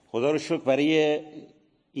خدا رو شکر برای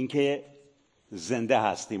اینکه زنده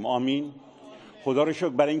هستیم. آمین. خدا رو شکر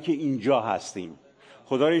برای اینکه اینجا هستیم.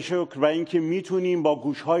 خدا رو شکر برای اینکه میتونیم با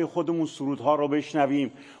گوشهای خودمون سرودها رو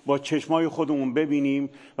بشنویم، با چشمای خودمون ببینیم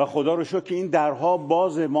و خدا رو شکر که این درها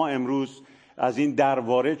باز، ما امروز از این در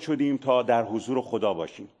وارد شدیم تا در حضور خدا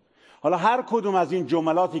باشیم. حالا هر کدوم از این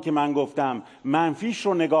جملاتی که من گفتم منفیش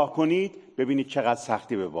رو نگاه کنید، ببینید چقدر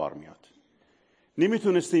سختی به بار میاد.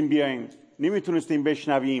 نمیتونستیم بیایم، نمیتونستیم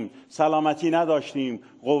بشنویم، سلامتی نداشتیم،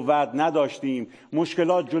 قوت نداشتیم،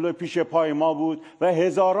 مشکلات جلو پیش پای ما بود و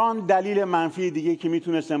هزاران دلیل منفی دیگه که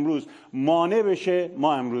میتونست امروز مانع بشه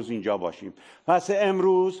ما امروز اینجا باشیم. پس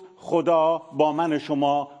امروز خدا با من و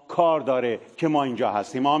شما کار داره که ما اینجا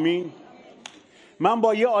هستیم. آمین. من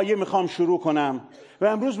با یه آیه میخوام شروع کنم و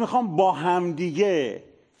امروز میخوام با همدیگه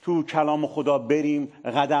تو کلام خدا بریم،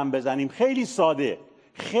 قدم بزنیم. خیلی ساده،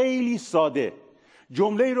 خیلی ساده.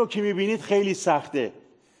 جمله رو که میبینید خیلی سخته،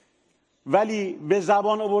 ولی به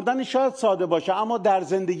زبان آوردن شاید ساده باشه، اما در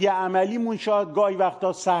زندگی عملیمون شاید گاهی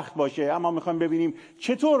وقتا سخت باشه. اما میخوام ببینیم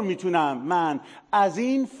چطور میتونم من از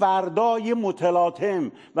این فردای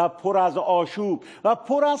متلاطم و پر از آشوب و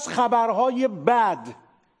پر از خبرهای بد،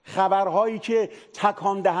 خبرهایی که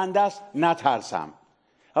تکان دهنده است، نترسم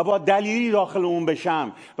و با دلیری داخل اون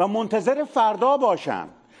بشم و منتظر فردا باشم.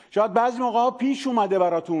 شاید بعضی موقع پیش اومده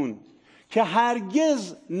براتون که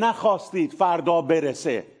هرگز نخواستید فردا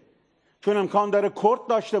برسه، چون امکان داره کورت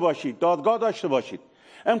داشته باشید، دادگاه داشته باشید،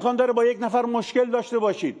 امکان داره با یک نفر مشکل داشته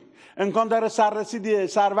باشید، امکان داره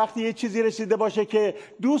سر وقتی یه چیزی رسیده باشه که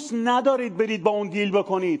دوست ندارید برید با اون دیل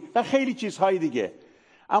بکنید و خیلی چیزهای دیگه.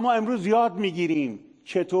 اما امروز یاد میگیریم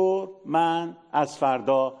چطور من از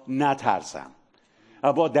فردا نترسم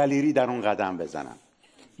و با دلیری در اون قدم بزنم.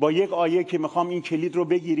 با یک آیه که میخوام این کلید رو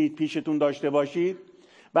بگیرید، پیشتون داشته باشید،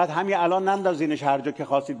 بعد همین الان نندازینش هر جا که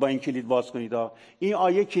خواستید با این کلید باز کنید. این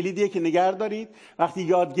آیه کلیدیه که نگه دارید، وقتی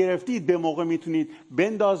یاد گرفتید به موقع میتونید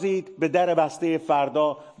بندازید به در بسته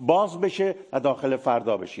فردا باز بشه و داخل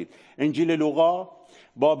فردا بشید. انجیل لوقا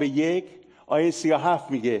باب 1 آیه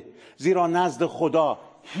 37 میگه زیرا نزد خدا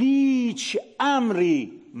هیچ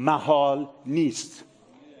امری محال نیست.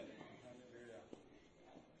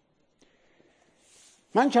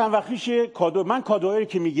 من چند وقت پیش من کادوهایی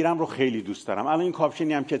که میگیرم رو خیلی دوست دارم. الان این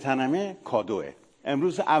کاپشنی هم که تنمه کادوه.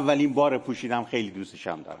 امروز اولین بار پوشیدم، خیلی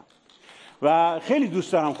دوستشم دارم و خیلی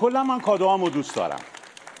دوست دارم. کلا من کادوهامو دوست دارم،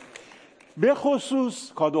 به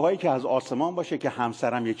خصوص کادوهایی که از آسمان باشه که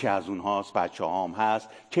همسرم یکی از اونهاست، بچه‌هام هست،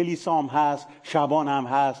 کلیسام هست، شبانم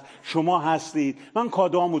هست، شما هستید. من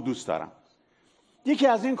کادوهامو دوست دارم. یکی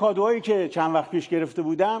از این کادوهایی که چند وقت پیش گرفته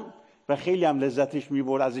بودم و خیلی هم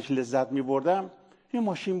ازش لذت می‌بردم، یه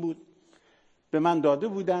ماشین بود. به من داده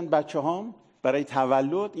بودن بچه‌هام برای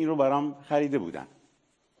تولد، این رو برام خریده بودن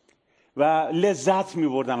و لذت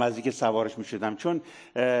می‌بردم از اینکه سوارش می‌شدم، چون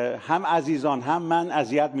هم عزیزان هم من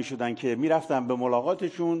اذیت می‌شدن که می‌رفتم به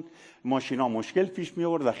ملاقاتشون، ماشینا مشکل پیش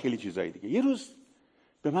می‌آورد و خیلی چیزای دیگه. یه روز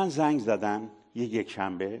به من زنگ زدن، یک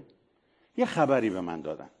شنبه، یه خبری به من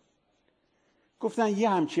دادن. گفتن یه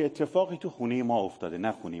همچین اتفاقی تو خونه ما افتاده.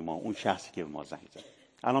 نه خونه ما، اون شخصی که به ما زنگ زد.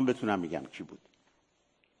 الان بتونم میگم کی بود.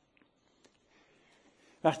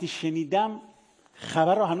 وقتی شنیدم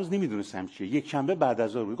خبر رو هنوز نمیدونستم چیه. یک شنبه بعد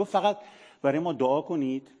از ظهر بود. گفت فقط برای ما دعا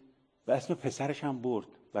کنید و اسم پسرش هم برد،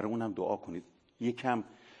 برای اونم دعا کنید. یکم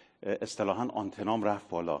اصطلاحاً آنتنام رفت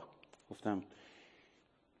بالا. گفتم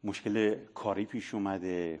مشکل کاری پیش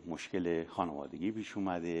اومده، مشکل خانوادگی پیش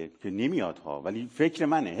اومده که نمیاد ها، ولی فکر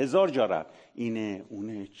منه، هزار جا رفت، اینه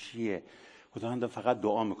اونه چیه. خداوند فقط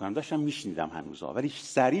دعا میکنم. داشتم میشنیدم هنوزها، ولی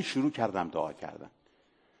سریع شروع کردم دعا کردن.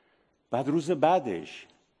 بعد روز بعدش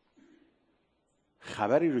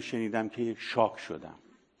خبری رو شنیدم که شاک شدم.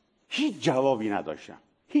 هیچ جوابی نداشتم،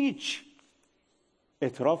 هیچ.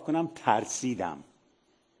 اعتراف کنم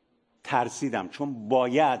ترسیدم، چون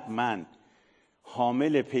باید من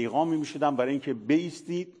حامل پیغامی میشدم برای اینکه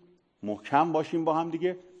بایستید، محکم باشیم با هم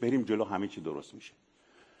دیگه، بریم جلو، همه چی درست میشه.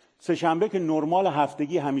 سه شنبه که نرمال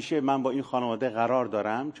هفتگی همیشه من با این خانواده قرار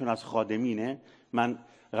دارم، چون از خادمینه، من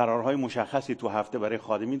قرارهای مشخصی تو هفته برای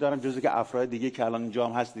خادمین دارم، جزو که افراد دیگه که الان اینجا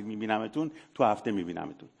هم هستید میبینمتون، تو هفته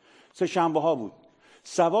میبینمتون. سه شنبه ها بود.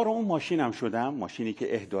 سوار اون ماشینم شدم، ماشینی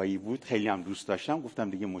که اهدایی بود، خیلی هم دوست داشتم. گفتم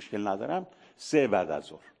دیگه مشکل ندارم. 3 بعد از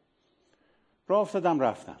ظهر راه افتادم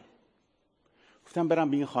رفتم. گفتم برم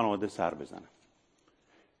به این خانواده سر بزنم.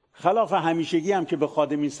 خلاف همیشگی هم که به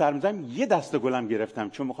خادمین سر میزنم، یه دسته گلم گرفتم،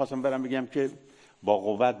 چون میخواستم برم بگم که با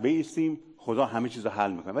قوت بایستیم، خدا همه چیزو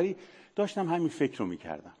حل میکنه. ولی داشتم همین فکر رو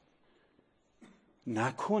میکردم،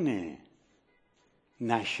 نکنه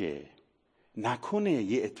نشه، نکنه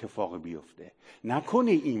یه اتفاق بیفته،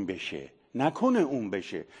 نکنه این بشه، نکنه اون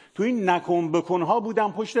بشه. تو این نکن بکنها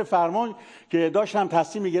بودم پشت فرمان که داشتم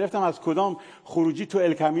تصمیم میگرفتم از کدام خروجی تو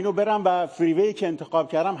الکامینو برم و فریوی که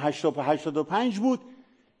انتخاب کردم 85 بود.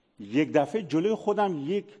 یک دفعه جلوی خودم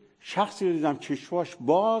یک شخصی رو دیدم چشماش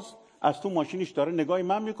باز از تو ماشینش داره نگاه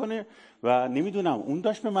من میکنه و نمیدونم اون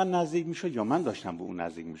داشت به من نزدیک میشد یا من داشتم به اون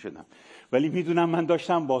نزدیک میشدم، ولی میدونم من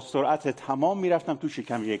داشتم با سرعت تمام میرفتم تو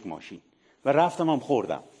شکم یک ماشین و رفتم هم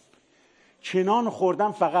خوردم. چنان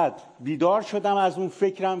خوردم فقط بیدار شدم از اون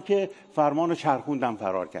فکرم که فرمانو چرخوندم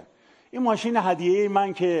فرار کرد. این ماشین هدیه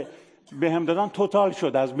من که به هم دادن توتال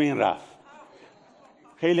شد، از بین رفت.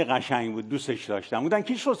 خیلی قشنگ بود، دوستش داشتم. بودن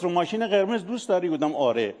کشیش رو ماشین قرمز دوست داری؟ بودم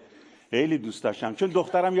آره خیلی دوست داشتم، چون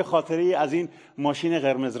دخترم یه خاطره از این ماشین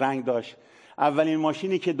قرمز رنگ داشت. اولین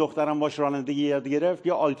ماشینی که دخترم باش رانندگی یاد گرفت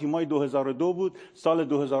یه آلتیمای 2002 بود. سال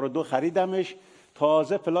 2002 خریدمش،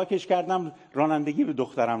 تازه فلاکش کردم، رانندگی به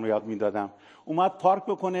دخترم رو یاد میدادم. اومد پارک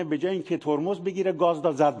بکنه، به جای اینکه ترمز بگیره گاز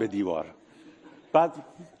داد زد به دیوار. بعد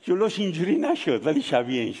جلوش اینجوری نشد ولی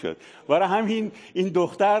شبیه این شد. برای همین این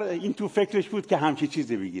دختر این تو فکرش بود که همچی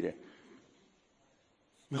چیزی بگیره.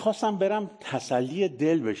 میخواستم برم تسلی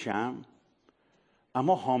دل بشم،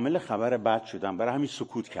 اما حامل خبر بد شدم، برای همین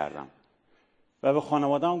سکوت کردم و به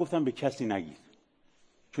خانواده‌ام گفتم به کسی نگید،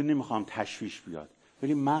 چون نمیخوام تشویش بیاد.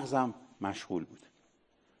 ولی مغزم مشغول بود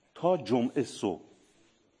تا جمعه صبح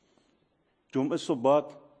بعد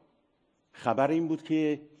خبر این بود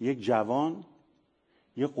که یک جوان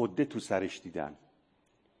یه قده تو سرش دیدن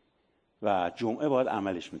و جمعه باید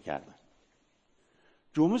عملش میکردن.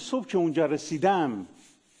 جمعه صبح که اونجا رسیدم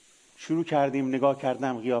شروع کردیم نگاه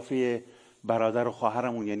کردم قیافه برادر و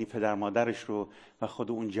خواهرمون، یعنی پدر مادرش رو و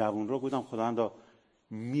خود اون جوان رو. گفتم خداوندا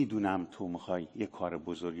میدونم تو میخوای یه کار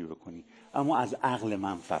بزرگی بکنی، اما از عقل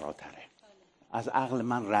من فراتره، از عقل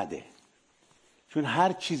من رده، چون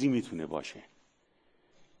هر چیزی میتونه باشه.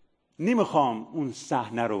 نمیخوام اون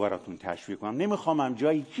صحنه رو براتون تشویق کنم، نمیخوام هم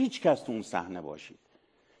جایی هیچ کس تو اون صحنه باشید.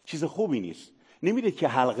 چیز خوبی نیست. نمیرید که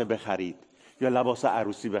حلقه بخرید یا لباس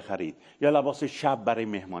عروسی بخرید یا لباس شب برای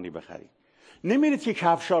مهمانی بخرید. نمیرید که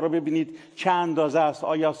کفشا رو ببینید چه اندازه است،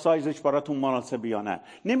 آیا سایزش براتون مناسب یا نه.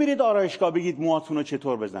 نمیرید آرایشگاه بگید موهاتون رو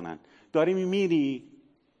چطور بزنن. داری میری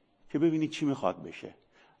که ببینید چی میخواد بشه.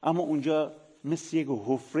 اما اونجا مثل یک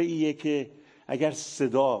حفره‌ایه که اگر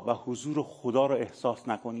صدا و حضور خدا رو احساس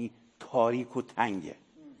نکنی تاریک و تنگه،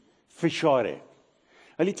 فشاره.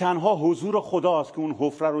 ولی تنها حضور خداست که اون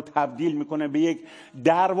حفره رو تبدیل میکنه به یک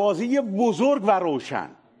دروازه بزرگ و روشن.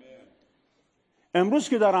 امروز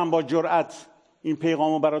که دارم با جرأت این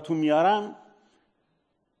پیغامو براتون میارم،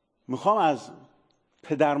 میخوام از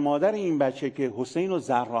پدر مادر این بچه که حسین و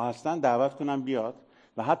زهرا هستن دعوت کنم بیاد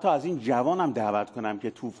و حتی از این جوانم دعوت کنم که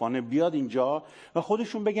طوفانه بیاد اینجا و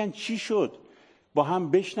خودشون بگن چی شد، با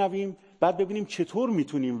هم بشنویم، بعد ببینیم چطور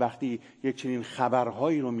میتونیم وقتی یک چنین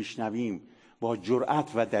خبرهایی رو میشنویم با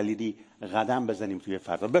جرأت و دلیلی قدم بزنیم توی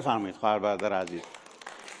فردا. بفرمایید خواهر برادر عزیز.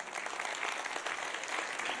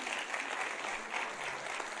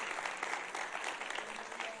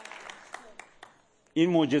 این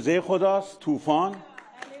معجزه خداست، طوفان.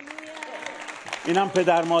 اینم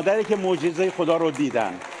پدر مادری که معجزه خدا رو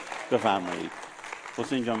دیدن. بفرمایید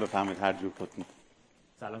حسین جان، بفرمایید هر جور خودتون.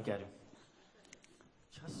 سلام کریم.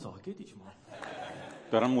 چقدر ساکتی شما.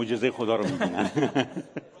 دارن معجزه خدا رو میبینن.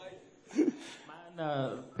 من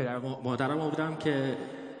پدر مادرم بودم که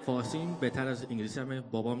فارسیم بهتر از انگلیسی همه،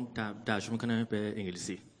 بابام ترجمه میکنه به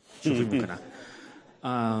انگلیسی، شوخی میکنه.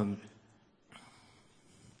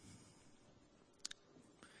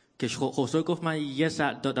 که خسرو گفت من یه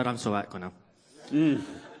ساعت دارم صحبت کنم.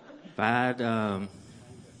 بعد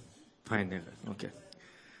پایین دقیقه اوکی.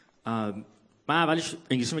 من اولش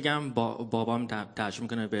انگلیسی میگم، بابام ترجمه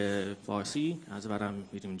میکنه به فارسی، از بعدم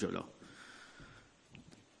میریم جلو.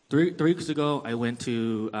 3 weeks ago I went to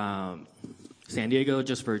San Diego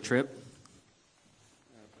just for a trip.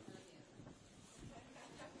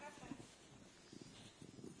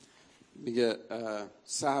 میگه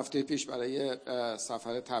 3 هفته پیش برای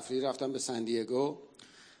سفر تفریح رفتم به سان دیگو.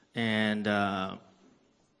 And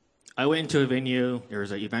I went into a venue. There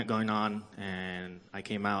was an event going on, and I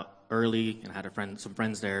came out early and had some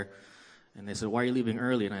friends there. And they said, "Why are you leaving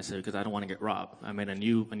early?" And I said, "Because I don't want to get robbed. I'm in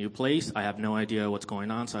a new place. I have no idea what's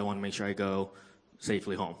going on, so I want to make sure I go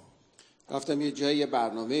safely home." رفتم یه جایی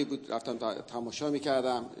برنامه‌ای بود، رفتم تماشا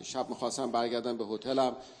می‌کردم. شب می‌خواستم برگردم به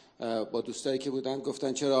هتلم. با دوستایی که بودن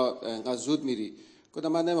گفتن چرا انقدر زود میری؟ گفتم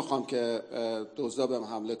من نمیخوام که دزدا بهم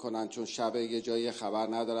حمله کنن، چون شب یه جایی خبر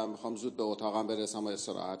ندارم، میخوام زود به اتاقم برسم و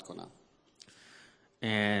استراحت کنم.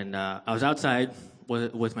 And I was outside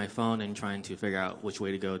with my phone and trying to figure out which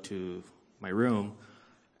way to go to my room.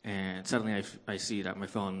 And suddenly I see that my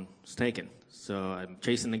phone is taken. So I'm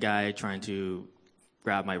chasing the guy trying to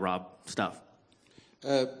grab my robbed stuff.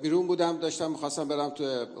 بیرون بودم داشتم می‌خواستم برم تو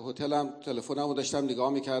هتلم، تلفنمو داشتم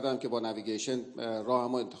نگاه می‌کردم که با نویگیشن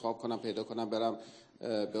راهمو انتخاب کنم، پیدا کنم برم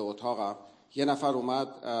به اتاقم. یه نفر اومد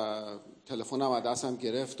تلفنم از دستم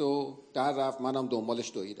گرفت و در رفت، منم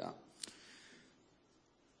دنبالش دویدم.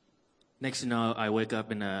 Next thing you know, I wake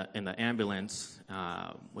up in the ambulance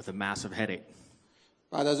with a massive headache.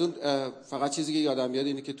 بعد از اون فقط چیزی که یادم میاد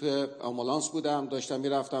اینه که توی آمبولانس بودم، داشتم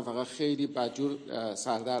میرفتم، فقط خیلی بدجور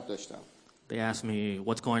سردرد داشتم. They asked me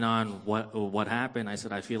what's going on, what happened. I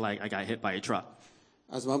said I feel like I got hit by a truck.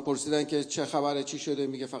 از من پرسیدن که چه خبره، چی شده.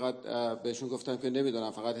 میگه فقط بهشون گفتم که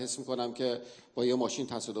نمیدونم، فقط حس میکنم که با یه ماشین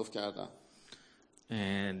تصادف کردم.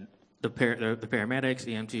 And the paramedics,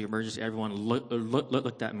 EMT, emergency, everyone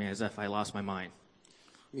looked at me as if I lost my mind.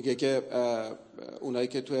 میگه که اونایی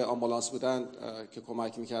که توی آمبولانس بودن که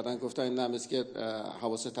کمک میکردن گفتن نه، مثل که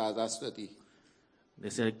حواست از دست دادی. They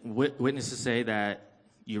said witnesses say that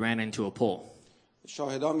you ran into a pole.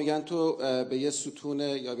 شاهدان میگن تو به یه ستون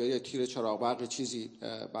یا به یه تیر چراغ برق چیزی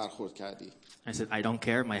برخورد کردی. I said I don't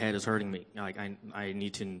care, my head is hurting me. Like I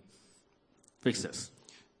need to fix this.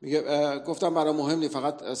 میگه گفتم برام مهم نیست،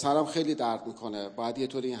 فقط سرم خیلی درد میکنه، باید یه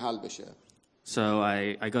طوری این حل بشه. So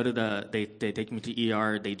I go to they take me to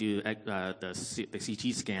ER, they do the CT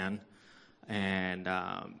scan, and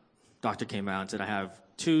doctor came out and said I have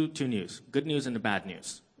two news, good news and the bad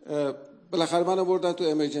news. بالاخره منو بردن تو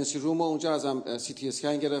امرجنسی روم و اونجا ازم سی تی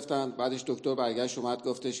اسکن گرفتن. بعدش دکتر برگشت اومد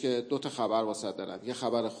گفتش که دو تا خبر واسط دارم، یه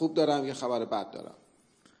خبر خوب دارم، یه خبر بد دارم.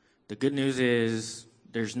 The good news is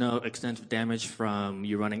there's no extensive damage from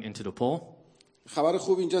you running into the pole. خبر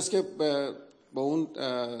خوب اینجاست که با اون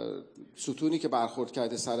ستونی که برخورد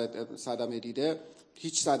کرده سرت صدمه دیده،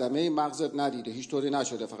 هیچ صدمه مغزت ندیده، هیچ طوری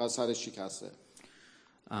نشده، فقط سرش شکسته.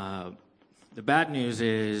 The bad news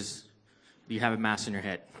is you have a mass in your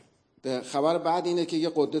head. خبر بعد اینه که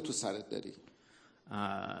یه قده تو سرت داری.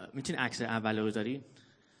 میتونی عکس اولو بذاری؟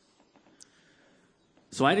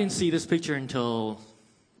 So I didn't see this picture until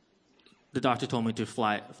the doctor told me to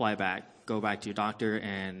fly back, go back to your doctor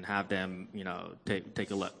and have them,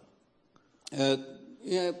 take a look.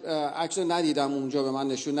 عکس ندیدم اونجا، به من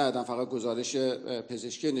نشون ندادن، فقط گزارش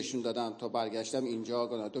پزشکی نشون دادن تا برگشتم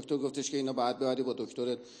اینجا. دکتر گفتش که اینا باید ببری با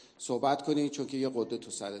دکترت صحبت کنی چون که یه قده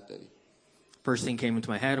تو سرت داری. First thing came into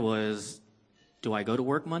my head was, do I go to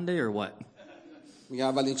work Monday or what? میگم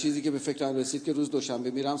اولین چیزی که به فکرم رسید که روز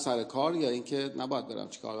دوشنبه میرم سر کار یا اینکه نباید برم،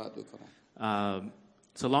 چیکار باید بکنم.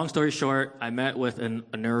 So long story short, I met with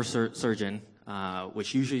a neurosurgeon,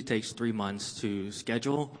 which usually takes 3 months to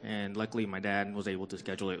schedule, and luckily my dad was able to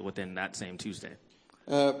schedule it within that same Tuesday.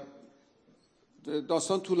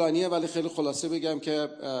 داستان طولانیه ولی خیلی خلاصه بگم که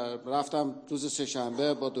رفتم روز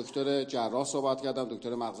سه‌شنبه با دکتر جراح صحبت کردم،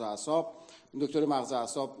 دکتر مغز اعصاب. این دکتر مغز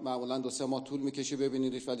اعصاب معمولا 2-3 ماه طول میکشه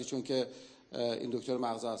ببینیدش، ولی چون که این دکتر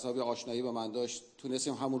مغز اعصاب آشنایی با من داشت،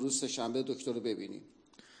 تونستیم همون روز سه‌شنبه دکتر رو ببینیم.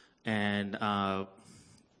 And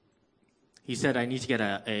he said I need to get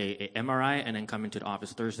a MRI and then come into the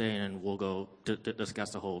office Thursday and then we'll go discuss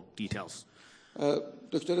the whole details.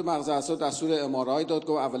 دکتر مغز اعصاب دستور MRI داد،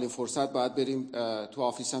 گفت اولین فرصت باید بریم تو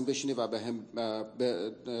آفیسم بشینیم و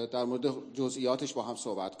در مورد جزئیاتش با هم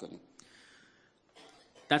صحبت کنیم.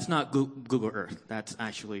 That's not Google Earth. That's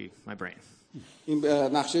actually my brain. این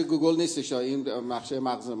نقشه گوگل نیستش، این نقشه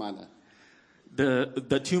مغز منه.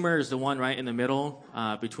 The tumor is the one right in the middle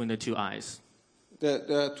between the two eyes.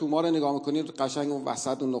 تومار رو نگاه می‌کنید قشنگ اون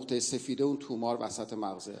وسط اون نقطه سفیده اون تومار وسط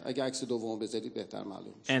مغزه. اگه عکس دوم بذارید بهتر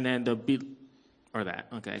معلوم میشه. And then or that.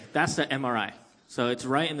 Okay. That's the MRI. So it's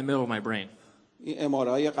right in the middle of my brain. این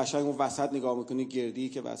MRI قشنگ اون وسط نگاه می‌کنید، گردی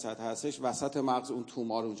که وسط هستش، وسط مغز اون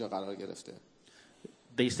تومار اونجا قرار گرفته.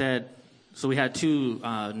 They said, so we had 2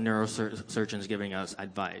 neurosurgeons giving us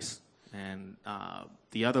advice. And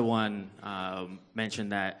the other one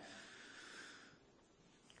mentioned that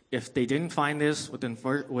if they didn't find this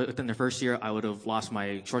within the first year, I would have lost my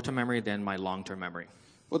short-term memory, then my long-term memory.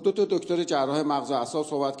 با 2 تا دکتر جراح مغز و اعصاب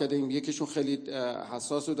صحبت کردیم. یکیشون خیلی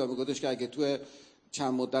حساس بود و میگفتش که اگه تو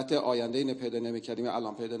چند مدت آینده اینو پیدا نمی‌کردیم یا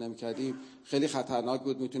الان پیدا نمی‌کردیم خیلی خطرناک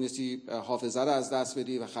بود، میتونستی حافظه رو از دست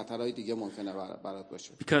بدی و خطرهای دیگه ممکنه برات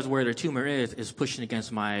باشه. Because where the tumor is pushing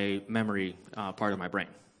against my memory part of my brain.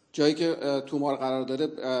 جایی که تومار قرار داره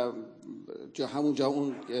همونجا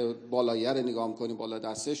اون بالایی رو نگاه می‌کنیم بالا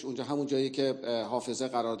دستش، اونجا همون جایی که حافظه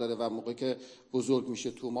قرار داره و موقعی که بزرگ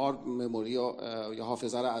میشه تومار مموری یا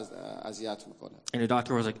حافظه رو اذیت میکنه. And the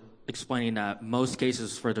doctor was explaining that most cases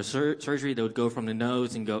for the surgery they would go from the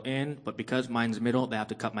nose and go in, but because mine's middle they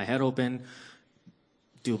have to cut my head open,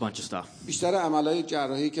 do a bunch of stuff. بیشتر عملهای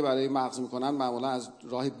جراحی که برای مغز میکنن معمولا از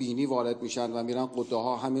راه بینی وارد میشن و میرن غده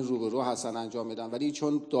ها همین رو به رو هستن انجام میدن، ولی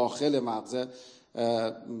چون داخل مغز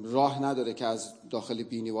راه نداره که از داخل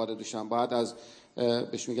بینی وارد بشن، باید از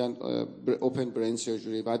بهش میگن open brain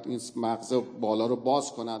surgery، بعد این مغز بالا رو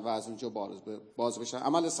باز کنن و از اونجا باز بشن.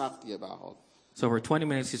 عمل سختیه به هر حال. So for 20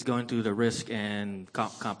 minutes, he's going through the risk and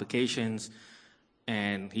complications,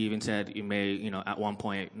 and he even said you may, at one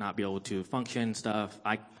point not be able to function stuff.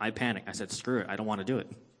 I panicked. I said, screw it. I don't want to do it.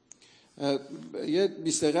 یه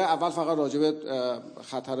 20 دقیقه اول فقط راجع به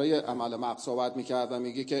خطرهای عمل مغز صحبت می‌کرد و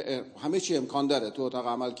میگه که همه چی امکان داره، تو اتاق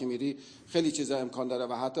عمل که میری خیلی چیزا امکان داره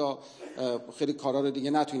و حتی خیلی کارا رو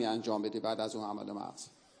دیگه نتونی انجام بدی بعد از اون عمل مغز.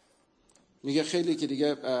 میگه خیلی که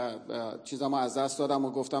دیگه چیزامو از دست دادم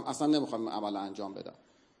و گفتم اصلا نمیخوام عمل انجام بدم.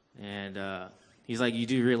 And he's like, you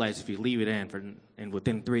do realize if you leave it in and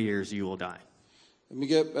within 3 years you will die.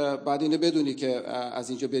 میگه بعد اینو بدونی که از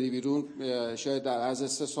اینجا بری بیرون شاید در عرض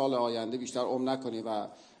 3 سال آینده بیشتر عمر نکنی و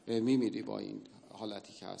میمیری با این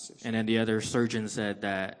حالتی که هستش. And then the other surgeon said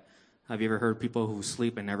that, have you ever heard people who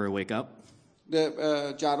sleep and never wake up?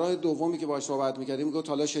 جراح دومی که باهاش صحبت می‌کردیم میگه تا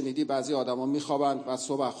حالا شنیدی بعضی آدما میخوابن و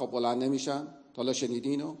صبح خواب بلند نمیشن؟ تا حالا شنیدی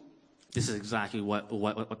اینو؟ This is exactly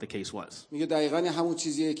what the case was. میگه دقیقاً همون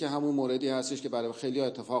چیزیه که همون موردی هستش که برای خیلی‌ها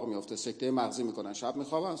اتفاق میفته. سکته مغزی میکنن، شب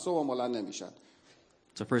میخوابن، صبح بلند نمیشن.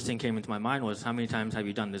 So first thing came into my mind was, how many times have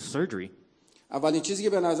you done this surgery? اولین چیزی که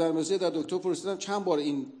به نظر میاد در دکتر پرسیدم چند بار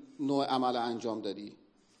این نوع عمل انجام دادی؟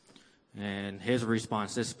 And his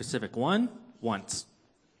response, this specific one, once.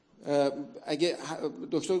 اگه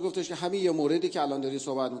دکتر گفتش که همین یه موردی که الان داری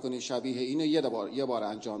صحبت میکنی شبیه اینو یه بار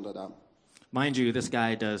انجام دادم. Mind you, this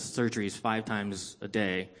guy does surgeries 5 times a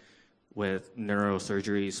day with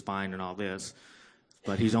neurosurgery, spine, and all this,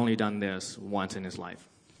 but he's only done this once in his life.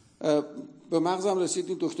 به مغزم رسید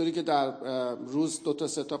این دکتری که در روز 2 تا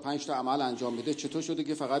 3 تا 5 تا عمل انجام میده چطور شده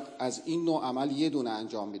که فقط از این نوع عمل یه دونه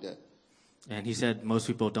انجام میده. And he said most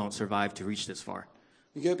people don't survive to reach this far.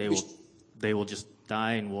 They will just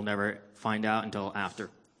die and we'll never find out until after.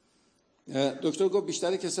 دکتر گفت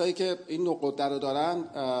بیشتر کسایی که این نوع قدرت رو دارن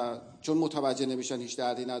چون متوجه نمیشن هیچ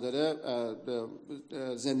دردی نداره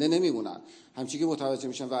زنده نمیمونن. همچنین که متوجه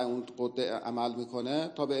میشن و اون قدرت عمل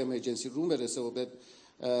میکنه تا به امرجنسی روم برسه و به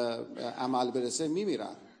عمل برسه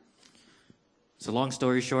میمیرن. So long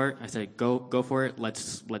story short, I said go for it.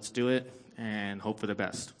 Let's do it and hope for the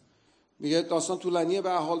best. میگه داستان طولانیه به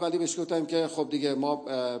هر حال، ولی بهش گفتم که خب دیگه ما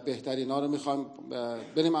بهترینا رو میخوایم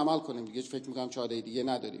بریم عمل کنیم دیگه، فکر میکنم چاره دیگه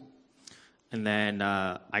نداریم. And then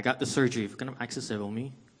I got the surgery. If you can access it with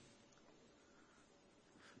me.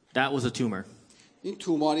 That was a tumor. این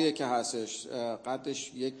توماریه که هستش،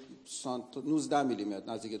 قدش 19 میلی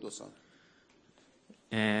متر، نزدیک 2 سانت.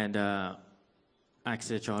 And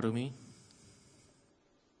access it to me.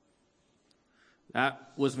 That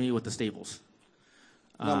was me with the staples.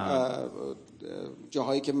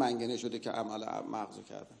 جاهایی که منگنه شده که عمل مغزو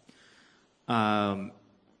کردن.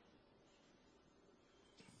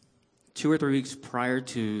 2 or 3 weeks prior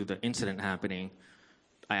to the incident happening,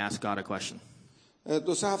 I asked God a question.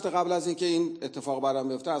 2-3 هفته قبل از اینکه این اتفاق برام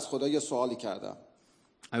بیفته از خدا یه سوالی کردم.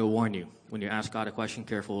 I will warn you, when you ask God a question,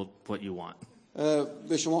 careful what you want.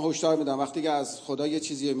 به شما هشدار میدم وقتی که از خدا یه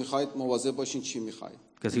چیزی میخواید مواظب باشین چی میخواید.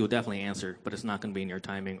 Because he will definitely answer, but it's not going to be in your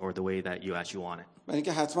timing or the way that you actually want it. من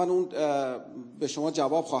اینکه حتما اون به شما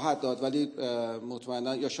جواب خواهد داد، ولی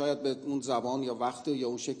مطمئنا یا شاید به اون زبان یا وقت یا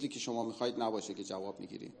اون شکلی که شما میخواید نباشه که جواب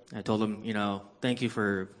میگیرید. I told him, thank you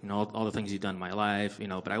for, all the things you've done in my life,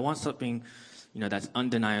 but I want something, that's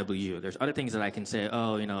undeniably you. There's other things that I can say,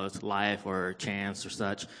 it's life or chance or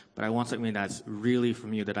such, but I want something that's really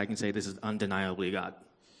from you that I can say this is undeniably God.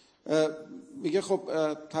 میگه خب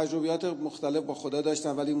تجربیات مختلف با خدا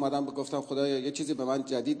داشتم، ولی اومدم گفتم خدا یه چیزی به من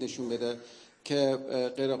جدید نشون بده که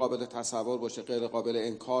غیر قابل تصور باشه، غیر قابل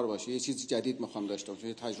انکار باشه. یه چیزی جدید میخوام داشته باشم،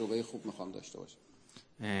 یه تجربه خوب میخوام داشته باشم.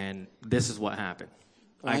 And this is what happened.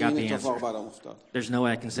 I got the answer. There's no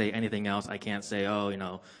way I can say anything else. I can't say,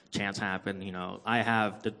 chance happened. I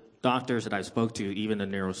have the doctors that I spoke to, even the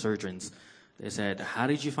neurosurgeons. They said, how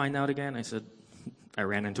did you find out again? I said, I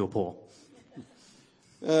ran into a pool.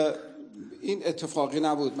 این اتفاقی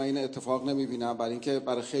نبود. من این اتفاق نمیبینم، برای اینکه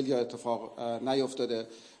برای خیلی اتفاق نیفتاده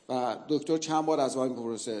و دکتر چند بار از من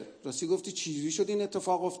بپرسه راستی گفتی چجوری شد این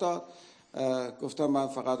اتفاق افتاد؟ گفتم من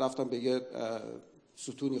فقط رفتم به یه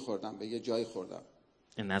ستونی خوردم، به یه جایی خوردم.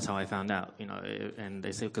 And that's how I found out, and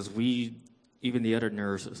they say, because even the other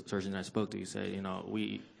neurosurgeon I spoke to, he said,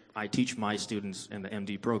 I teach my students in the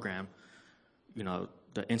MD program,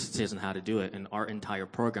 the instances and how to do it, and our entire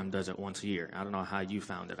program does it once a year. I don't know how you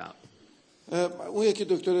found it out. اون یکی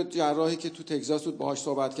دکتر جراحی که تو تگزاس بود باهاش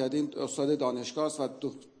صحبت کردیم، استاد دانشگاه است و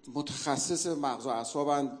متخصص مغز و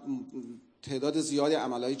اعصابن، تعداد زیادی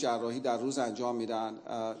عملهای جراحی در روز انجام میدن.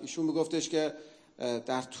 ایشون میگفتش که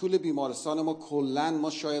در طول بیمارستان ما کلا ما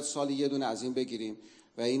شاید سالی یه دونه از این بگیریم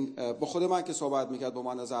و این با خود من که صحبت میکرد با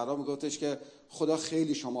من زهرا میگفتش که خدا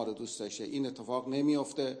خیلی شما رو دوست داشته، این اتفاق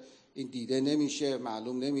نمیفته، این دیده نمیشه،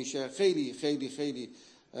 معلوم نمیشه. خیلی خیلی خیلی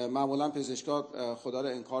معمولا پزشکا خدا رو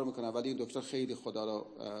انکار میکنن ولی این دکتر خیلی خدا رو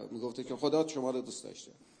میگفته که خدا شما رو دوست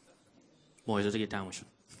داشته. موعظه دیگه تموم شد.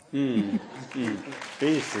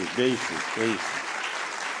 بیسی.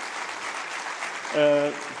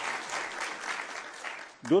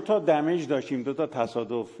 دو تا دمیج داشتیم، دو تا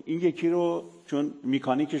تصادف. این یکی رو چون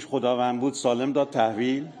میکانیکش خداوند بود سالم داد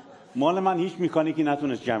تحویل. مال من هیچ میکانیکی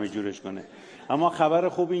نتونست جمع جورش کنه. اما خبر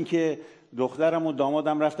خوب این که دخترم و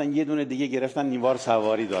دامادم رفتن یه دونه دیگه گرفتن، نیوار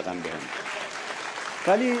سواری دادن بهم.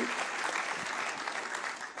 ولی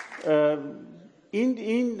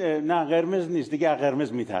این نه قرمز نیست دیگه،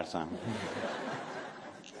 قرمز میترسم.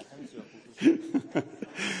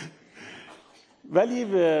 ولی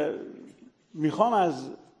میخوام از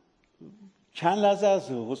چند لحظه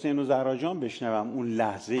از حسین و زهرا جان بشنوم اون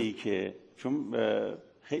لحظه ای که چون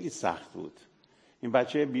خیلی سخت بود. این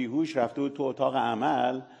بچه بیهوش رفته بود تو اتاق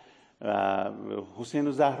عمل و حسین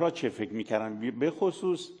و زهرا چه فکر میکردن؟ به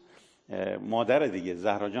خصوص مادر دیگه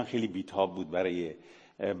زهرا جان خیلی بیتاب بود برای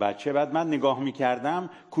بچه. بعد من نگاه میکردم،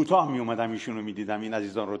 کوتاه میومدم ایشون رو میدیدم، این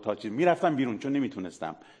عزیزان رو تا چیز میرفتم بیرون چون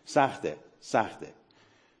نمیتونستم. سخته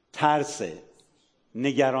ترسه،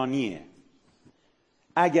 نگرانیه.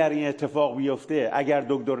 اگر این اتفاق بیفته، اگر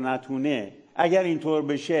دکتر نتونه، اگر اینطور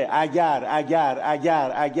بشه، اگر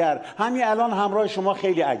همین الان همراه شما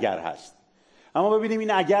خیلی اگر هست. اما ببینیم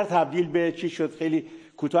این اگر تبدیل به چی شد. خیلی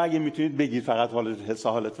کوتاه اگه میتونید بگید فقط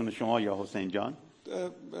حالتون شما یا حسین جان.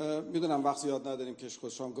 میدونم وقت زیاد نداریم که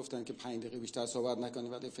خسرو هم گفتن که 5 دقیقه بیشتر صحبت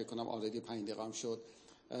نکنیم ولی فکر کنم آلردی 5 دقیقه هم شد.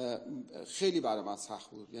 خیلی برای من سخت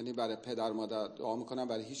بود، یعنی برای پدر مادر دعا میکنم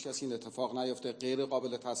برای هیچ کسی این اتفاق نیفته، غیر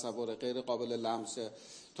قابل تصوره، غیر قابل لمسه.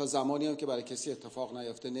 تا زمانی هم که برای کسی اتفاق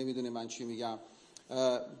نیفته نمیدونه من چی میگم.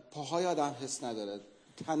 پاهای آدم حس نداره،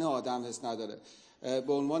 تن آدم حس نداره.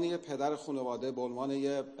 به عنوان یه پدر خانواده، به عنوان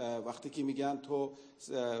یه وقتی که میگن تو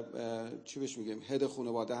چی بهش میگیم هد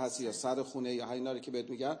خانواده هستی یا سر خونه یا هر اینا رو که بهت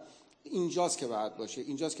میگن، اینجاست که باید باشه.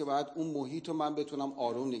 اینجاست که باید اون محیط رو من بتونم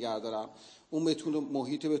آروم نگه دارم، اون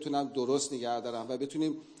محیط رو بتونم درست نگه دارم و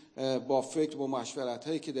بتونیم با فکر با مشورت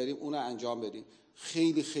هایی که داریم اون رو انجام بدیم.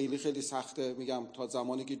 خیلی خیلی خیلی سخته. میگم تا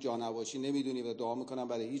زمانی که جانباشی نمیدونی و دعا میکنم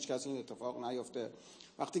برای هیچ کسی این اتفاق نیفته.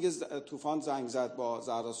 وقتی که طوفان زنگ زد با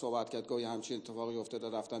زهرا صحبت کرد گویا همچین اتفاقی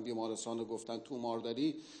افتاده، رفتن بیمارستان و گفتن تومار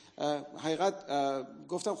داری. حقیقت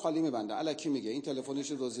گفتم خالی میبنده، الکی میگه این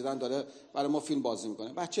تلفنش رو دزدیدن داره برای ما فیلم بازی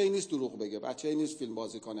میکنه. بچه‌ای نیست دروغ بگه، بچه‌ای نیست فیلم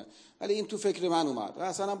بازی کنه. ولی این تو فکر من اومد و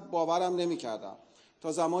اصلا باورم نمیکردم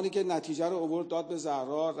تا زمانی که نتیجه رو آورد داد به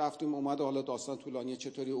زهرا. رفتیم اومد، حالا داستان طولانیه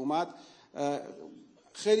چطوری اومد.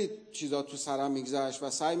 خیلی چیزا تو سرم میگذشت و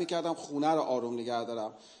سعی میکردم خونه رو آروم نگه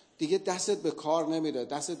دارم. دیگه دستت به کار نمیره،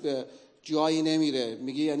 دستت به جایی نمیره،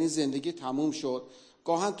 میگی یعنی زندگی تموم شد.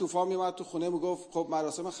 گاهن طوفان میومد تو خونه میگفت خب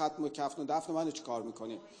مراسم ختم و کفن و دفن من چی کار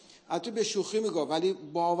میکنیم؟ البته به شوخی میگفت ولی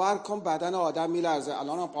باور کن بدن آدم میلرزه.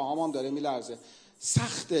 الان هم پاهام داره میلرزه.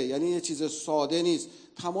 سخته، یعنی یه چیز ساده نیست.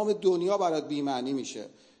 تمام دنیا برات بی معنی میشه.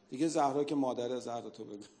 دیگه زهرا که مادر، زهرا تو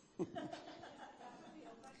بگو.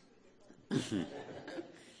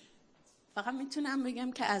 فقط میتونم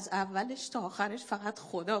بگم که از اولش تا آخرش فقط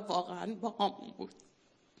خدا واقعا با همون بود.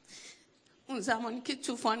 اون زمانی که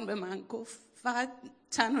طوفان به من گفت فقط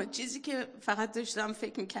تنها چیزی که فقط داشتم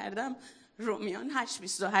فکر میکردم رومیان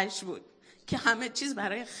 8:28 بود که همه چیز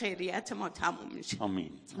برای خیریت ما تموم میشه.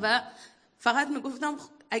 آمین. و فقط میگفتم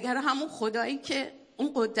اگر همون خدایی که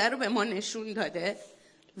اون قدر رو به ما نشون داده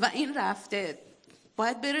و این رفته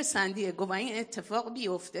باید بره سندیگو و این اتفاق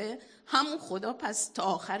بیفته، همون خدا پس تا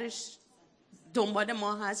آخرش دنبال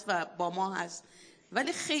ما هست و با ما هست.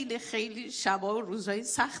 ولی خیلی خیلی شبا و روزهای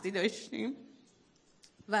سختی داشتیم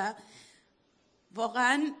و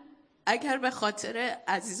واقعا اگر به خاطر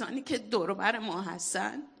عزیزانی که دور و بر ما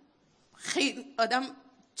هستن، خیلی آدم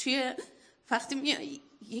توی وقتی میای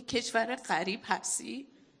یه کشور غریب هستی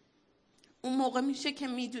اون موقع میشه که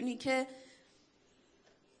میدونی که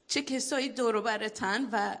چه کسایی دور و برتن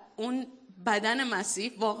و اون بدن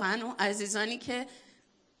مسیح واقعا اون عزیزانی که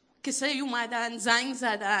کسایی اومدن زنگ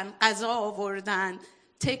زدن، غذا آوردن،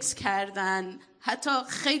 تکس کردن، حتی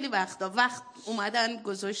خیلی وقت اومدن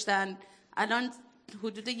گذاشتن. الان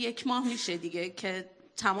حدود 1 ماه میشه دیگه که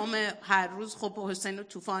تمام هر روز خب حسین و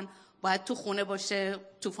طوفان باید تو خونه باشه.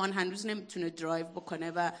 طوفان هنوز نمیتونه درایو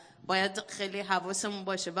بکنه و باید خیلی حواسمون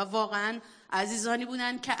باشه و واقعا عزیزانی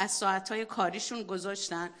بودن که از ساعتهای کاریشون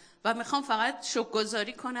گذاشتن و میخوام فقط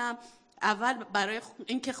شکرگزاری کنم اول برای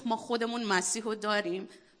اینکه ما خودمون مسیح رو داریم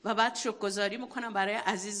و بعد شکرگزاری میکنم برای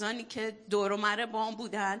عزیزانی که دور و بر با هم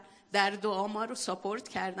بودن، در دعا ما رو ساپورت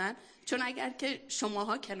کردن، چون اگر که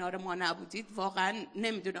شماها کنار ما نبودید واقعا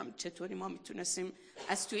نمیدونم چطوری ما میتونستیم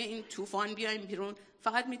از توی این طوفان بیایم بیرون.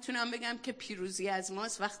 فقط میتونم بگم که پیروزی از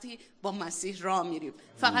ماست وقتی با مسیح راه میریم.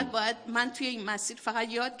 فقط باید من توی این مسیر فقط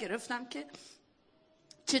یاد گرفتم که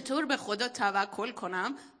چطور به خدا توکل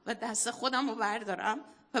کنم و دست خودم رو بردارم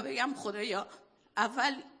و بگم خدایا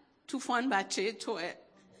اول طوفان بچه توه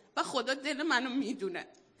و خدا دل منو میدونه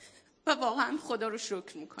و واقعا خدا رو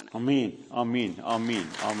شکر میکنم. آمین آمین آمین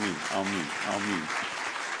آمین آمین آمین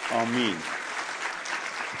آمین.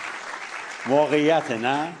 واقعیت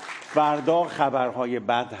نه؟ فردا خبرهای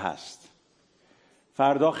بد هست.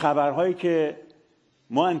 فردا خبرهایی که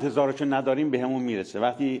ما انتظارشو نداریم به همون میرسه.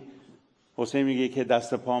 وقتی حسین میگه که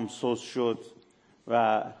دست پام سست شد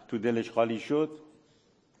و تو دلش خالی شد،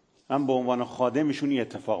 من به عنوان خادمشون این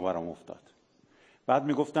اتفاق برام افتاد. بعد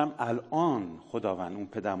میگفتم الان خداوند اون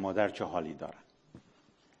پدر مادر چه حالی دارن،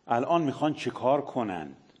 الان میخوان چه کار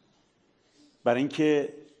کنن. برای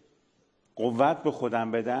اینکه قوت به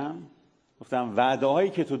خودم بدم گفتم وعده هایی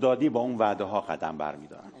که تو دادی با اون وعده ها قدم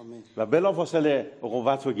برمیدارم و بلافاصله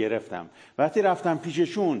قوت رو گرفتم. وقتی رفتم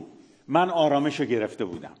پیششون من آرامش رو گرفته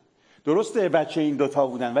بودم. درسته بچه این دوتا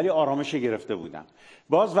بودن ولی آرامش رو گرفته بودم.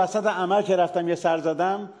 باز وسط عمل که رفتم یه سر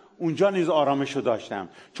زدم اونجا نیز آرامش رو داشتم،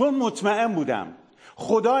 چون مطمئن بودم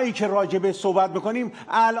خدایی که راجبه صحبت میکنیم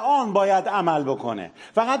الان باید عمل بکنه.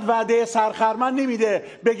 فقط وعده سرخرمن نمیده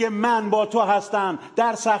بگه من با تو هستم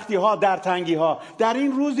در سختی ها، در تنگی ها. در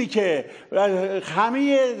این روزی که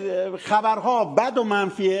همه خبرها بد و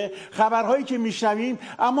منفیه، خبرهایی که میشنویم،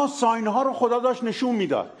 اما ساین ها رو خدا داشت نشون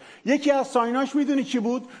میداد. یکی از سایناش میدونی چی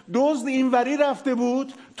بود؟ دزد اینوری رفته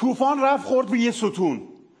بود، طوفان رفت خورد به یه ستون.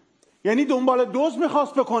 یعنی دنبال دزد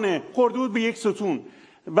میخواست بکنه، خورده بود به یک ستون.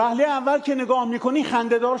 وهله اول که نگاه میکنی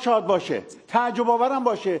خنده‌دار شاد باشه، تعجب آورم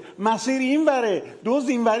باشه، مسیر این وره، دزد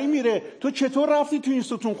این وری میره، تو چطور رفتی تو این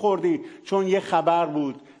ستون خوردی؟ چون یه خبر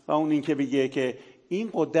بود و اون این که بگه که این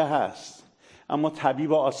قده هست اما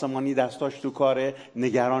طبیب آسمانی دستاش تو کاره،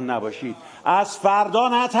 نگران نباشید، از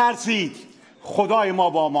فردا نترسید، خدای ما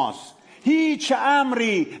با ماست، هیچ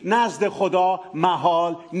امری نزد خدا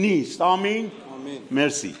محال نیست. آمین, آمین.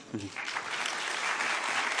 مرسی.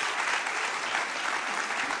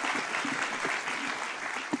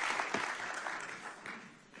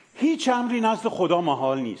 هیچ امری نزد خدا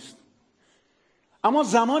محال نیست. اما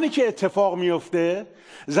زمانی که اتفاق میفته،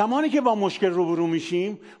 زمانی که با مشکل روبرو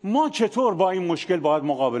میشیم، ما چطور با این مشکل باید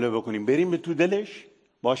مقابله بکنیم؟ بریم به تو دلش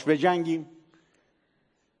باش بجنگیم؟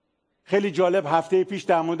 خیلی جالب هفته پیش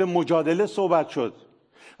در مورد مجادله صحبت شد.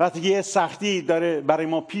 وقتی یه سختی داره برای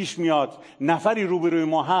ما پیش میاد، نفری روبروی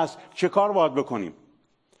ما هست، چه کار باید بکنیم؟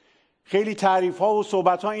 خیلی تعریف ها و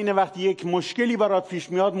صحبت ها اینه وقتی یک مشکلی برات پیش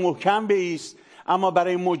میاد محکم بایست، اما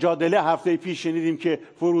برای مجادله هفته پیش شنیدیم که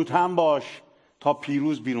فروتن باش تا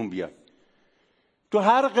پیروز بیرون بیای. تو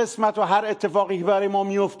هر قسمت و هر اتفاقی که برای ما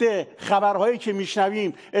میفته، خبرهایی که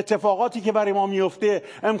میشنویم، اتفاقاتی که برای ما میفته،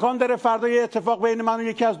 امکان داره فردا یه اتفاق بین من و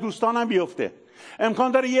یکی از دوستانم بیفته،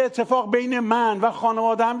 امکان داره یه اتفاق بین من و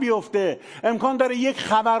خانواده‌ام بیفته، امکان داره یک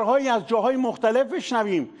خبرهایی از جاهای مختلف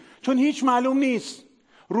بشنویم، چون هیچ معلوم نیست.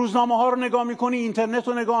 روزنامه ها رو نگاه میکنی، اینترنت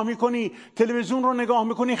رو نگاه میکنی، تلویزیون رو نگاه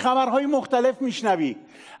میکنی، خبرهای مختلف میشنوی،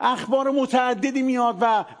 اخبار متعددی میاد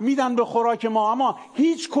و میدن به خوراک ما، اما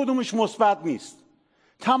هیچ کدومش مثبت نیست،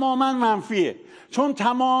 تماما منفیه. چون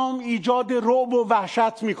تمام ایجاد رعب و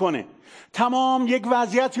وحشت میکنه، تمام یک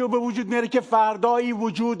وضعیتی رو به وجود میاره که فردایی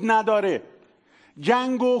وجود نداره.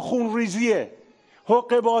 جنگ و خونریزیه،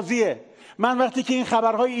 حقه بازیه. من وقتی که این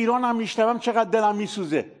خبرهای ایران هم میشنوم چقدر دلم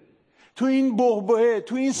میسوزه. تو این بحبوحه،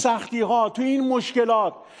 تو این سختی ها، تو این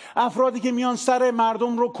مشکلات، افرادی که میان سر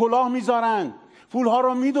مردم رو کلاه میذارن، پولها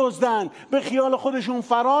رو میدزدن، به خیال خودشون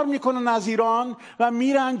فرار میکنن از ایران و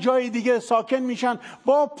میرن جای دیگه ساکن میشن،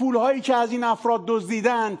 با پولهایی که از این افراد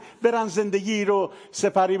دزدیدن برن زندگی رو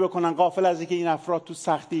سپری بکنن، غافل از اینکه این افراد تو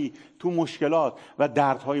سختی، تو مشکلات و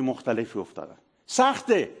دردهای مختلفی افتادن.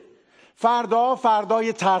 سخته. فردا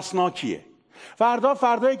فردای ترسناکیه. فردا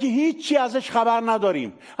فردایی که هیچی ازش خبر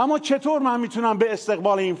نداریم. اما چطور من میتونم به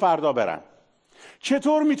استقبال این فردا برم؟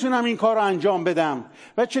 چطور میتونم این کار رو انجام بدم؟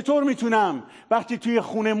 و چطور میتونم وقتی توی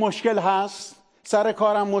خونه مشکل هست، سر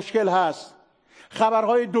کارم مشکل هست،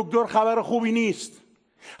 خبرهای دکتر خبر خوبی نیست،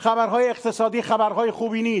 خبرهای اقتصادی خبرهای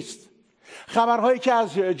خوبی نیست، خبرهایی که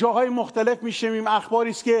از جاهای مختلف میشنویم اخباری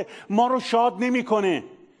است که ما رو شاد نمیکنه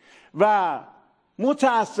و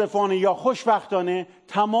متاسفانه یا خوشبختانه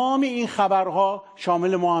تمام این خبرها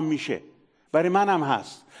شامل ما هم میشه. برای من هم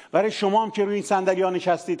هست، برای شما هم که روی این صندلی ها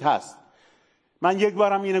نشستید هست. من یک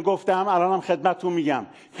بارم اینو گفتم، الانم خدمتتون میگم،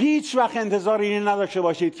 هیچ وقت انتظار اینو نداشته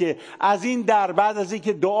باشید که از این در بعد از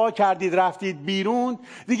اینکه دعا کردید رفتید بیرون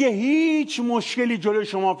دیگه هیچ مشکلی جلوی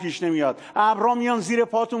شما پیش نمیاد. ابرا میان زیر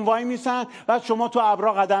پاتون وای میسن و شما تو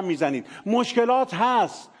ابرا قدم میزنید. مشکلات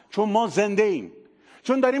هست چون ما زنده ایم،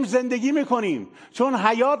 چون داریم زندگی میکنیم، چون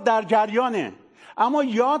حیات در جریانه. اما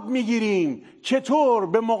یاد میگیریم چطور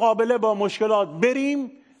به مقابله با مشکلات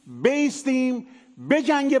بریم، بیستیم،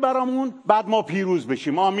 بجنگه برامون، بعد ما پیروز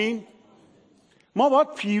بشیم. آمین. ما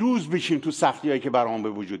باید پیروز بشیم تو سختیایی که برامون به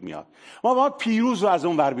وجود میاد. ما باید پیروز رو از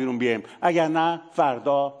اون ور بیرون بیایم. اگر نه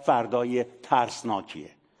فردا فردای ترسناکیه.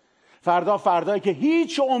 فردا فردایی که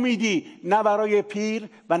هیچ امیدی نه برای پیر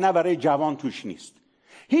و نه برای جوان توش نیست.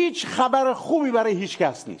 هیچ خبر خوبی برای هیچ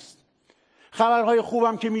کس نیست. خبرهای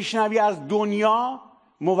خوبم که میشنوی از دنیا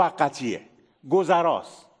موقتیه،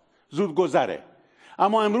 گذراست، زود گذره.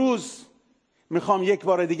 اما امروز میخوام یک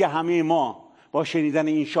بار دیگه همه ما با شنیدن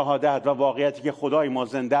این شهادت و واقعیتی که خدای ما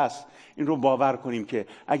زنده است این رو باور کنیم که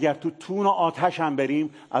اگر تو تون آتش هم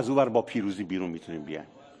بریم از اون ور با پیروزی بیرون میتونیم بیایم.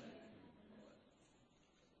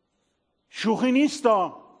 شوخی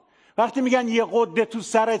نیستا. وقتی میگن یه قده تو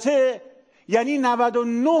سرته یعنی 99%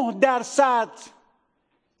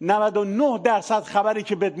 خبری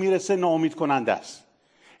که بهت میرسه ناامید کننده است.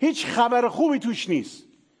 هیچ خبر خوبی توش نیست.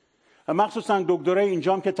 مخصوصا دکترای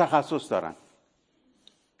اینجام که تخصص دارن.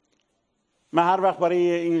 من هر وقت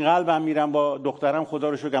برای این قلبم میرم با دخترم، خدا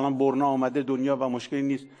رو شکر الان برنا اومده دنیا و مشکلی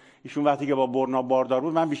نیست. ایشون وقتی که با برنا باردار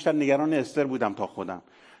بود من بیشتر نگران استر بودم تا خودم،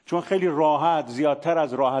 چون خیلی راحت، زیادتر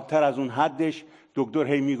از اون حدش دکتر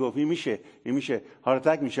هی میگفت این میشه هارت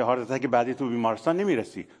اتک بعدی تو بیمارستان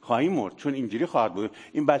نمیرسی، خواهی مرد، چون اینجوری خواهد بود.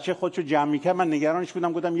 این بچه خودشو جمع میکرد، من نگرانش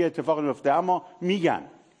بودم، گفتم یه اتفاقی میفته. اما میگه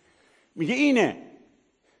اینه،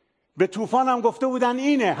 به طوفانم گفته بودن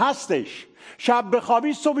اینه، هستش. شب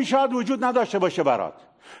بخوابی صبحی شاید وجود نداشته باشه برات.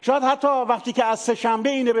 شاید حتی وقتی که از سه‌شنبه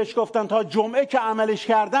اینه بهش گفتن تا جمعه که عملش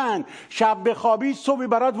کردن شب بخوابی صبحی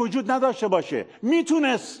برات وجود نداشته باشه.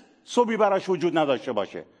 میتونست صبحی براش وجود نداشته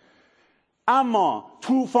باشه، اما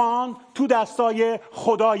طوفان تو دستای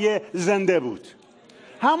خدای زنده بود.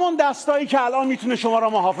 همون دستایی که الان میتونه شما را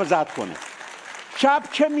محافظت کنه. شب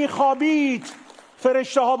که میخوابید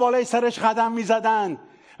فرشته ها بالای سرش قدم میزدن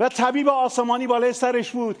و طبیب آسمانی بالای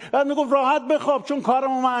سرش بود و میگفت راحت بخواب چون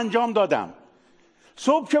کارمو من انجام دادم.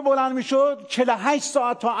 صبح که بلند میشد 48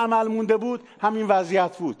 ساعت تا عمل مونده بود، همین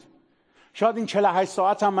وضعیت بود. شاید این 48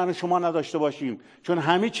 ساعت هم من و شما نداشته باشیم، چون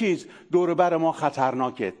همه چیز دور بر ما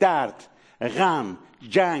خطرناکه. درد، غم،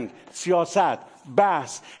 جنگ، سیاست،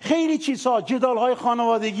 بحث، خیلی چیزها، جدال‌های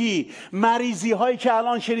خانوادگی، مریضی‌هایی که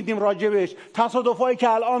الان شنیدیم راجبش، تصادف‌هایی که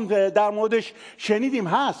الان در موردش شنیدیم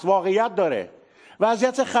هست، واقعیت داره.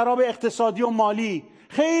 وضعیت خراب اقتصادی و مالی،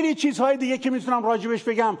 خیلی چیزهای دیگه که میتونم راجبش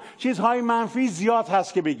بگم، چیزهای منفی زیاد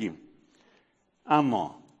هست که بگیم.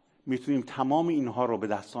 اما میتونیم تمام اینها رو به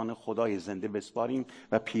دستان خدای زنده بسپاریم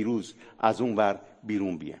و پیروز از اون ور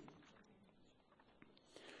بیرون بیایم.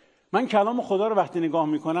 من کلام خدا رو وقتی نگاه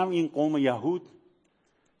میکنم، این قوم یهود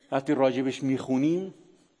وقتی راجبش میخونیم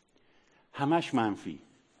همش منفی،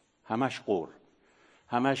 همش قور،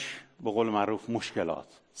 همش به قول معروف مشکلات،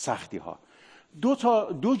 سختی ها.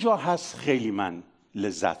 دو جا هست خیلی من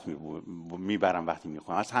لذت میبرم وقتی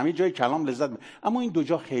میخونم. از همه جای کلام لذت میبرم، اما این دو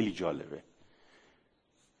جا خیلی جالبه.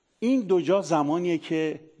 این دو جا زمانیه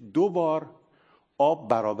که 2 بار آب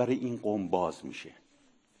برابر این قوم باز میشه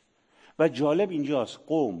و جالب اینجاست،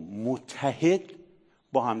 قوم متحد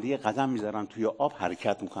با همدیگه قدم میذارن توی آب،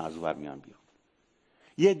 حرکت میکنن، از اونور میان بیرون.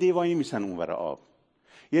 یه عده وای میسن اونور آب،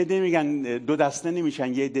 یه عده میگن 2 دسته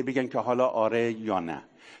نمیشن، یه عده بگن که حالا آره یا نه.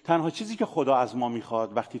 تنها چیزی که خدا از ما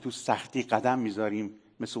میخواد وقتی تو سختی قدم میذاریم،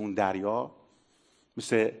 مثل اون دریا،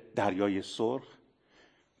 مثل دریای سرخ،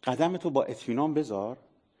 قدمتو با اطمینان بذار،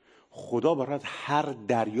 خدا برات هر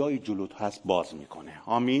دریای جلوت هست باز میکنه.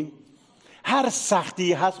 آمین. هر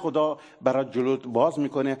سختی هست خدا برات جلوت باز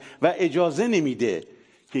میکنه و اجازه نمیده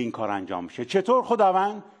که این کار انجام بشه. چطور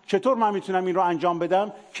خداوند؟ چطور من میتونم این رو انجام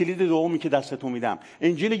بدم؟ کلید دومی که دستتون میدم،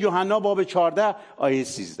 انجیل یوحنا باب 14 آیه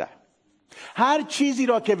 13. هر چیزی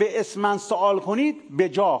را که به اسم من سوال کنید به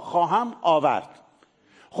جا خواهم آورد.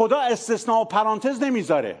 خدا استثناء و پرانتز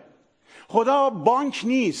نمیذاره. خدا بانک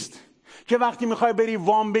نیست که وقتی میخوای بری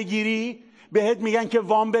وام بگیری بهت میگن که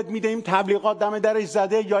وام بد میدیم، تبلیغات دم درش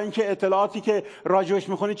زده، یا اینکه اطلاعاتی که راجبش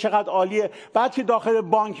میخونی چقدر عالیه. بعد که داخل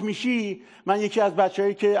بانک میشی، من یکی از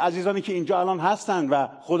بچه‌هایی که عزیزانی که اینجا الان هستن و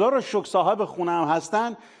خدا رو شکر صاحب خونه هم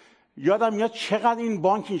هستن، یادم میاد چقدر این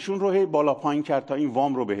بانک ایشون رو هی بالا پایین کرد تا این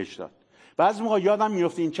وام رو بهش داد. بعضی موقع یادم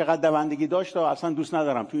میفته این چقدر دوندگی داشت و اصلا دوست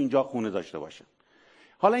ندارم تو اینجا خونه داشته باشه.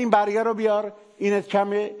 حالا این برگه رو بیار، اینت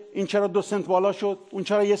کمه، این چرا 2 سنت بالا شد، اون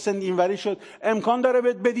چرا 1 سنت اینوری شد، امکان داره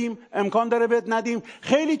بهت بدیم، امکان داره بهت ندیم،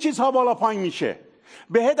 خیلی چیزها بالا پایین میشه.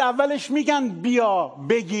 بهت اولش میگن بیا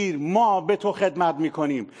بگیر، ما به تو خدمت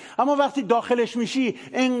میکنیم، اما وقتی داخلش میشی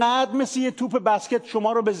انقدر مثل یه توپ بسکت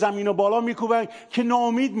شما رو به زمین و بالا میکوبن که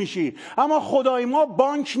ناامید میشی. اما خدای ما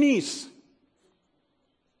بانک نیست،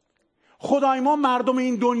 خدای ما مردم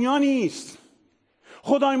این دنیا نیست،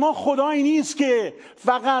 خدای ما خدایی نیست که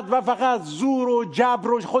فقط و فقط زور و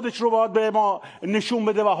جبر و خودش رو باید به ما نشون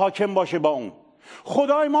بده و حاکم باشه با اون.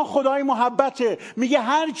 خدای ما خدای محبته، میگه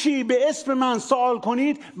هر چی به اسم من سوال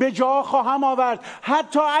کنید به جا خواهم آورد،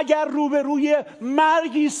 حتی اگر روبروی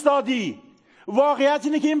مرگ ایستادی. واقعیت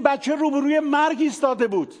اینه که این بچه روبروی مرگ ایستاده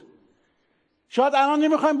بود. شاید الان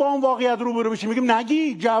نمیخوایم با اون واقعیت روبرو بشیم، میگیم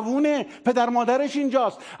نگی جوونه، پدر مادرش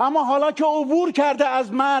اینجاست، اما حالا که عبور کرده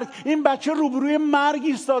از مرگ، این بچه روبروی مرگ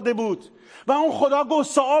ایستاده بود و اون خدا گفت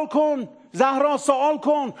سوال کن زهرا، سوال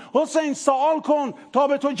کن حسین، سوال کن تا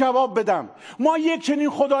به تو جواب بدم. ما یک چنین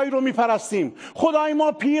خدایی رو میپرستیم. خدای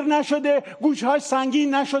ما پیر نشده، گوشهاش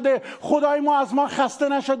سنگین نشده، خدای ما از ما خسته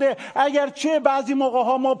نشده، اگرچه بعضی موقع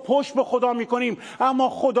ها ما پشت به خدا میکنیم، اما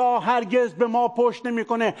خدا هرگز به ما پشت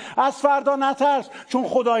نمیکنه. از فردا نترس، چون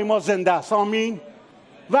خدای ما زنده است. آمین.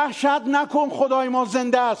 وحشت نکن، خدای ما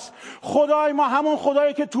زنده است. خدای ما همون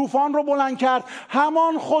خدایی که طوفان رو بلند کرد،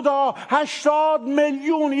 همان خدا 80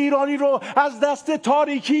 میلیون ایرانی رو از دست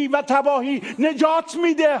تاریکی و تباهی نجات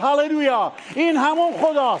میده. هللویا. این همون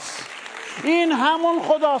خداست، این همون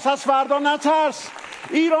خداست. از فردا نترس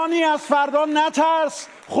ایرانی، از فردا نترس.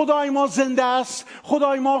 خدای ما زنده است،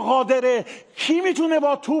 خدای ما قادره. کی میتونه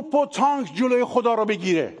با توپ و تانک جلوی خدا رو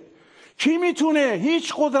بگیره؟ کی میتونه؟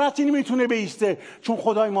 هیچ قدرتی نمیتونه بیسته، چون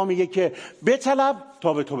خدای ما میگه که بطلب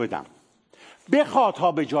تا به تو بدم، بخواه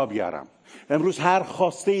تا به جا بیارم. امروز هر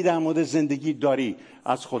خواسته ای در مورد زندگی داری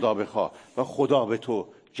از خدا بخواه و خدا به تو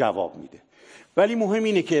جواب میده. ولی مهم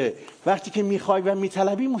اینه که وقتی که میخوای و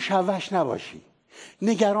میطلبی مشوش نباشی،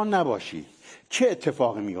 نگران نباشی چه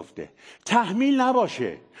اتفاقی میفته، تحمیل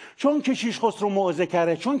نباشه. چون کشیش خسرو موعظه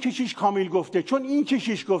کرده، چون کشیش کامیل گفته، چون این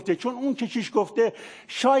کشیش گفته، چون اون کشیش گفته،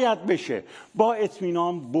 شاید بشه. با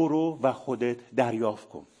اطمینان برو و خودت دریافت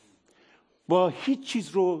کن. با هیچ چیز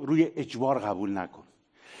رو روی اجبار قبول نکن،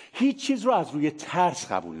 هیچ چیز رو از روی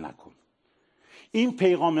ترس قبول نکن. این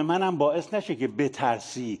پیغام منم باعث نشه که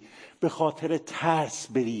بترسی، به خاطر ترس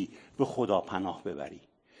بری به خدا پناه ببری،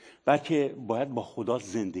 بلکه باید با خدا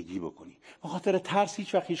زندگی بکنی. به خاطر ترس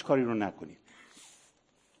هیچ وقت هیچ کاری رو نکنید.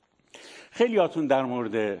 خیلیاتون در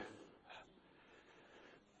مورد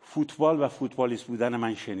فوتبال و فوتبالیست بودن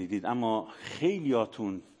من شنیدید، اما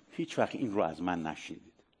خیلیاتون هیچ وقت این رو از من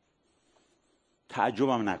نشنیدید.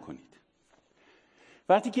 تعجبم نکنید.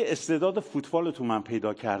 وقتی که استعداد فوتبال تو من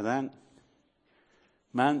پیدا کردن،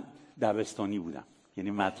 من دبستانی بودم،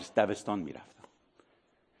 یعنی مدرسه دبستان میرفتم.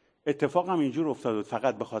 اتفاقم اینجور افتاد بود،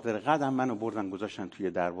 فقط به خاطر قدم منو بردن گذاشتن توی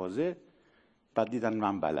دروازه، بعد دیدن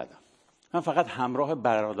من بلدم. من فقط همراه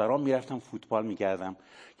برادرام میرفتم فوتبال میکردم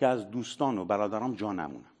که از دوستان و برادرام جا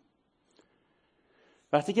نمونم.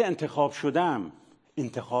 وقتی که انتخاب شدم،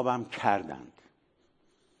 انتخابم کردند.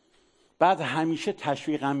 بعد همیشه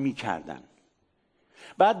تشویقم میکردن.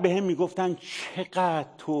 بعد به هم میگفتن چقدر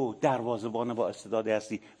تو دروازه‌بان با استعدادی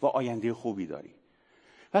هستی و آینده خوبی داری.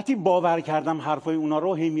 وقتی باور کردم حرفای اونا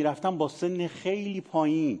رو، هی میرفتم با سن خیلی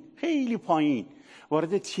پایین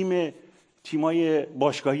وارد تیمای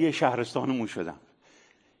باشگاهی شهرستانمون شدم.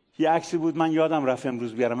 یه عکسی بود من یادم رفت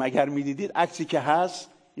امروز بیارم، اگر میدیدید عکسی که هست،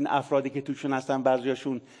 این افرادی که توشون هستن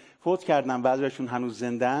بعضیاشون فوت کردن، بعضیاشون هنوز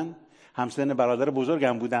زندن، همسن برادر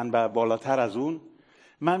بزرگم بودن و بالاتر از اون.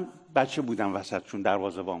 من بچه بودم وسطشون،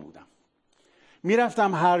 دروازه‌بان بودم.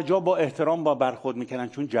 میرفتم هر جا با احترام با برخورد میکردن،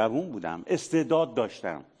 چون جوان بودم، استعداد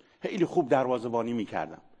داشتم، خیلی خوب دروازه‌بانی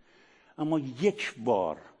میکردم. اما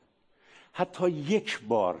حتی یک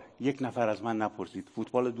بار یک نفر از من نپرسید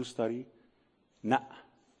فوتبال دوست داری؟ نه.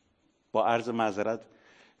 با عرض معذرت،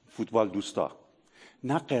 فوتبال دوستا.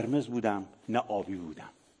 نه قرمز بودم نه آبی بودم.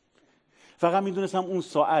 فقط میدونستم اون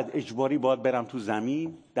ساعت اجباری باید برم تو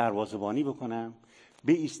زمین دروازه‌بانی بکنم،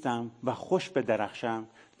 بایستم و خوش به درخشم،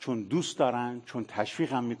 چون دوست دارن، چون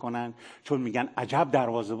تشویقم میکنن، چون میگن عجب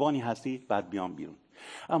دروازه‌بانی هستی، بعد بیام بیرون.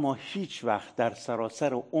 اما هیچ وقت در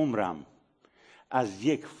سراسر عمرم از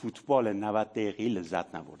یک فوتبال 90 دقیقه‌ای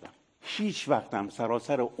لذت نبردم. هیچ وقتم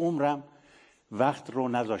سراسر عمرم وقت رو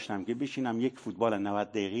نذاشتم که بشینم یک فوتبال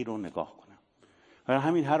 90 دقیقه‌ای رو نگاه کنم. برای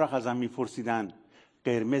همین هر وقت ازم میپرسیدن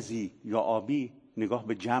قرمزی یا آبی، نگاه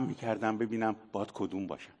به جمع میکردم ببینم باید کدوم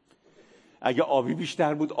باشم. اگه آبی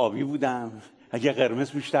بیشتر بود آبی بودم، اگه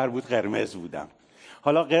قرمز بیشتر بود قرمز بودم.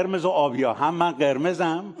 حالا قرمز و آبی ها، هم من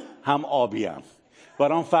قرمزم هم آبیم،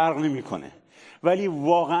 برام فرق نمیکنه. ولی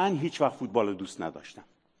واقعا هیچ وقت فوتبال رو دوست نداشتم،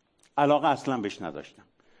 علاقه اصلا بهش نداشتم.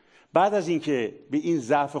 بعد از اینکه به این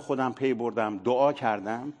ضعف خودم پی بردم، دعا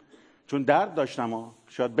کردم، چون درد داشتم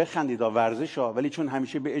شاید بخندید ورزش ولی چون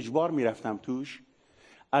همیشه به اجبار میرفتم توش،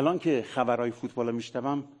 الان که خبرهای فوتبال رو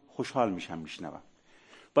میشنوم خوشحال میشنوم.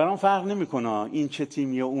 برام فرق نمیکنه این چه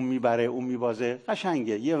تیمیه، اون میبره اون میبازه،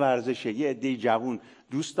 قشنگه، یه ورزشه، یه عده جوون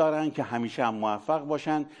دوست دارن که همیشه هم موفق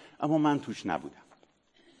باشن، اما من توش نبودم.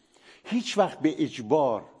 هیچ وقت به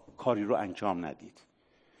اجبار کاری رو انجام ندید.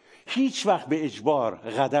 هیچ وقت به اجبار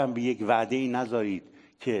قدم به یک وعده‌ای نذارید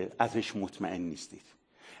که ازش مطمئن نیستید.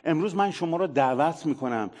 امروز من شما رو دعوت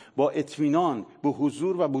میکنم با اطمینان به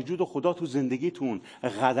حضور و وجود خدا تو زندگیتون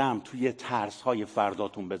قدم توی ترس‌های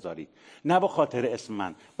فرداتون بذارید. نه به خاطر اسم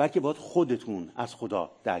من، بلکه باید خودتون از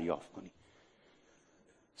خدا دریافت کنید.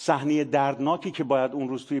 صحنه دردناکی که باید اون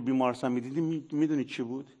روز توی بیمارستان میدیدید، میدونید چی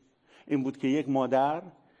بود؟ این بود که یک مادر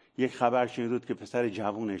یک خبر شنید که پسر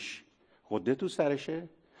جوونش غده تو سرشه،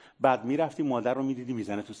 بعد میرفتی مادر رو میدیدی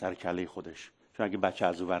میزنه تو سر کله خودش، چون اگه بچه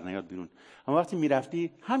از اون ور نیاد بیرون. اما وقتی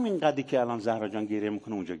میرفتی همین قدری که الان زهرا جان گریه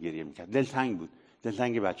میکنه اونجا گریه میکرد. دلتنگ بود،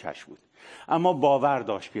 دلتنگ بچهش بود، اما باور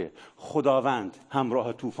داشت که خداوند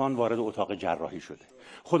همراه طوفان وارد اتاق جراحی شده.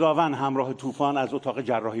 خداوند همراه طوفان از اتاق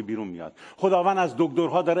جراحی بیرون میاد. خداوند از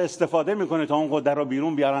دکترها داره استفاده میکنه تا اون غده رو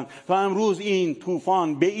بیرون بیارن، تا امروز این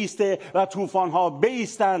طوفان بایسته و طوفانها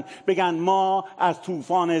بایستن، بگن ما از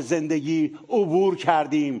طوفان زندگی عبور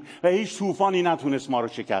کردیم و هیچ طوفانی نتونست ما رو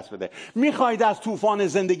شکست بده. میخواید از طوفان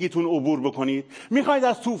زندگیتون عبور بکنید؟ میخواید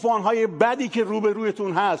از طوفانهای بدی که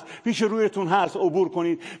روبرویتون هست، پیش رویتون هست، عبور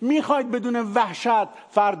کنید؟ میخواید بدون وحشت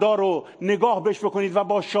فردا رو نگاه بهش بکنید و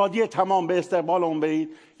با شادی تمام به استقبال اون برید؟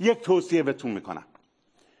 یک توصیه بهتون میکنم،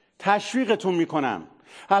 تشویقتون میکنم،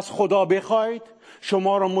 از خدا بخواید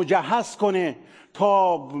شما رو مجهز کنه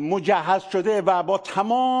تا مجهز شده و با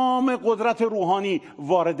تمام قدرت روحانی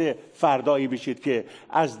وارد فردایی بشید که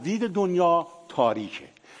از دید دنیا تاریکه،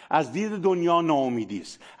 از دید دنیا ناامیدی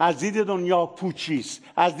است، از دید دنیا پوچی است،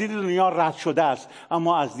 از دید دنیا رد شده است،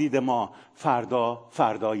 اما از دید ما فردا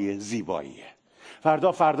فردای زیباییه.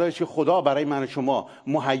 فردا فردایی که خدا برای من و شما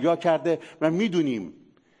مهیا کرده و میدونیم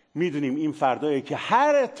این فردایی که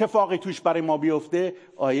هر اتفاقی توش برای ما بیفته،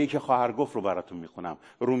 آیه‌ای که خواهر گفت رو براتون میخونم،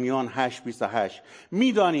 رومیان 8:28.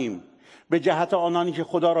 میدانیم به جهت آنانی که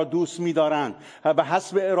خدا را دوست می‌دارند و به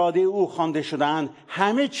حسب اراده او خوانده شده‌اند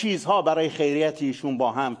همه چیزها برای خیریت ایشون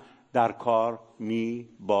با هم در کار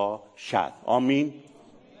میباشد. آمین.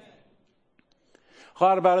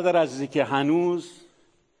 خواهر برادر عزیزی که هنوز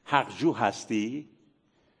حقجو هستی،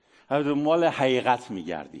 دنبال حقیقت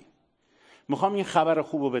میگردی، میخوام این خبر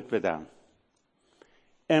خوب رو بهت بدم.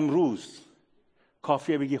 امروز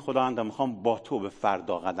کافیه بگی خداوند میخوام با تو به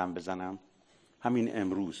فردا قدم بزنم. همین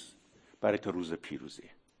امروز برای تو روز پیروزیه.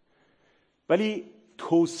 ولی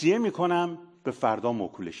توصیه میکنم به فردا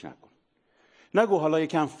موکولش نکن. نگو حالا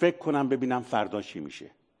یکم فکر کنم ببینم فردا چی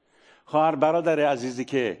میشه. خواهر برادر عزیزی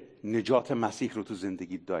که نجات مسیح رو تو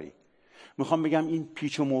زندگیت داری، میخوام بگم این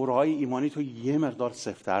پیچ و مهرهای ایمانی تو یه مقدار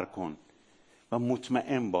سفت‌تر کن و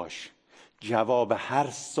مطمئن باش جواب هر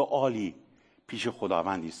سوالی پیش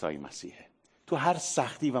خداوند عیسی مسیحه. تو هر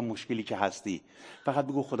سختی و مشکلی که هستی فقط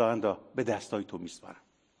بگو خداوندا به دستای تو میسپارم.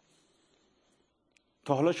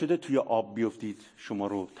 تا حالا شده توی آب بیفتید شما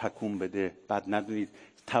رو تکون بده، بعد ندونید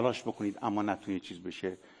تلاش بکنید اما نتونید چیز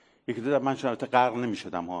بشه؟ یکی دو من شاید غرق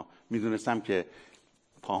نمی‌شدم ها، میدونستم که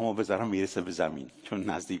پاهامو بذارم میرسه به زمین چون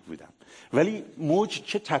نزدیک بودم، ولی موج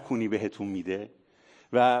چه تکونی بهتون میده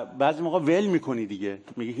و بعضی موقع ول میکنی دیگه،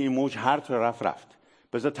 میگه که این موج هر طرف رفت،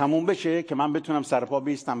 بذار تموم بشه که من بتونم سر پا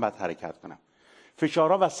بیستم بعد حرکت کنم.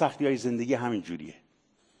 فشارها و سختی‌های زندگی همین جوریه.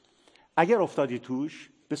 اگر افتادی توش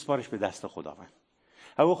بسپارش به دست خداوند.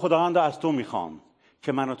 خداوند از تو میخوام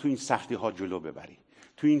که منو تو این سختی‌ها جلو ببری،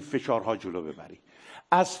 تو این فشارها جلو ببری.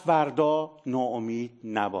 از فردا ناامید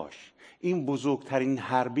نباش. این بزرگترین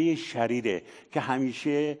حربه شریره که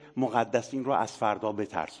همیشه مقدسین رو از فردا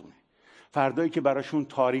بترسونه. فردایی که براشون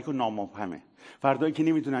تاریک و نامبهمه، فردایی که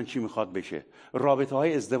نمیدونن چی میخواد بشه،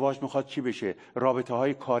 رابطه‌های ازدواج میخواد چی بشه،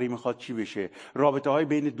 رابطه‌های کاری میخواد چی بشه، رابطه‌های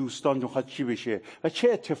بین دوستان میخواد چی بشه و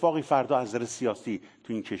چه اتفاقی فردا از نظر سیاسی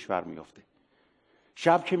تو این کشور میفته.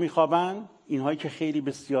 شب که میخوابن اینهایی که خیلی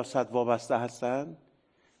به سیاست وابسته هستن،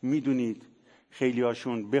 میدونید خیلی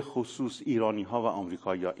هاشون به خصوص ایرانی ها و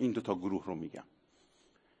آمریکایی ها، این دوتا گروه رو میگم،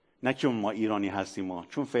 نه که ما ایرانی هستیم ما،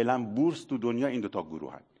 چون فعلا بورس تو دنیا این دوتا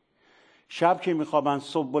گروه هست. شب که میخوابن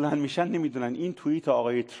صبح بلند میشن نمیدونن این توییت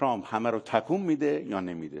آقای ترامپ همه رو تکون میده یا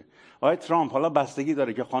نمیده. آقای ترامپ حالا بستگی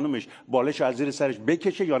داره که خانومش بالش از زیر سرش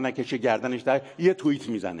بکشه یا نکشه، گردنش در یه توییت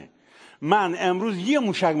میزنه. من امروز یه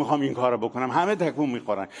موشک میخوام این کارو بکنم، همه تکون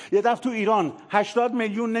میخورن. یه دفعه تو ایران 80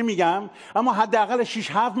 میلیون نمیگم اما حداقل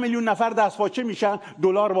 6-7 میلیون نفر دستپاچه میشن،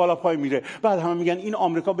 دلار بالا پای میره. بعد همه میگن این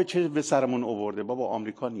آمریکا به چه به سرمون آورده. بابا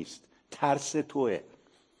آمریکا نیست، ترس توئه.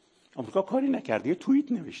 آمریکا کاری نکرده، یه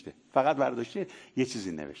توییت نوشته، فقط برداشته یه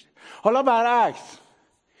چیزی نوشته. حالا برعکس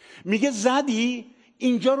میگه زدی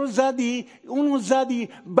اینجا رو زدی اونو زدی،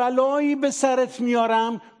 بلایی به سرت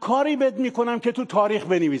میارم، کاری بد میکنم که تو تاریخ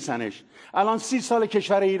بنویسنش. الان 30 سال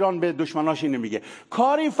کشور ایران به دشمناش اینو میگه،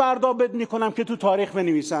 کاری فردا بد میکنم که تو تاریخ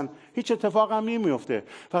بنویسن. هیچ اتفاق هم نمیفته،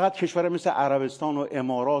 فقط کشور مثل عربستان و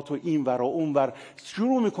امارات و این ور و اون ور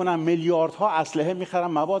شروع میکنن میلیاردها اسلحه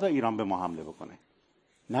میخرن، مبادا ایران به ما حمله بکنه.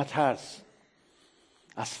 نترس،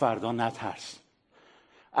 از فردا نترس.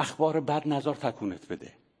 اخبار بد نذار تکونت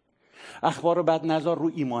بده، اخبار بد نذار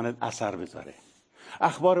رو ایمانت اثر بذاره،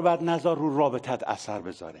 اخبار بد نذار رو رابطت اثر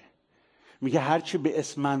بذاره. میگه هرچی به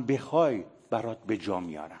اسم من بخوای برات به جا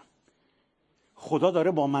میارم. خدا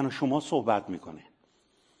داره با من و شما صحبت میکنه،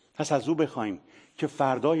 پس از او بخوایم که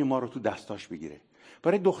فردای ما رو تو دستاش بگیره.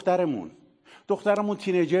 برای دخترمون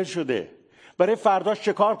تینیجر شده، برای فرداش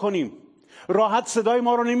چه کار کنیم؟ راحت صدای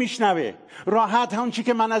ما رو نمیشنوه، راحت همون چی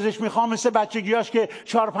که من ازش میخوام مثل بچگیاش که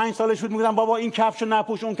 4-5 سالش بود میگفتم بابا این کفشو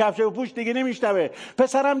نپوش اون کفشو بپوش، دیگه نمیشنوه.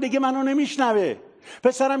 پسرم دیگه منو نمیشنوه.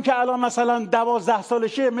 پسرم که الان مثلا 12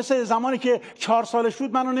 سالشه مثل زمانی که 4 سالش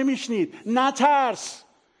بود منو نمیشنید. نترس،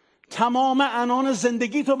 تمام عنان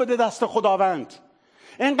زندگی تو بده دست خداوند.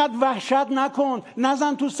 اینقدر وحشت نکن،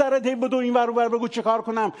 نزن تو سرت بدو این ور اون ور بگو چه کار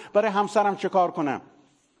کنم، برای همسرم چه کار کنم،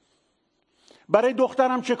 برای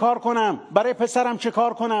دخترم چه کار کنم، برای پسرم چه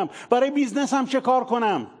کار کنم، برای بیزنسم چه کار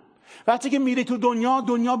کنم. وقتی که میری تو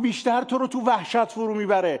دنیا بیشتر تو رو تو وحشت فرو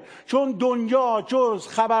میبره، چون دنیا جز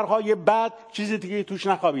خبرهای بد چیزی دیگه توش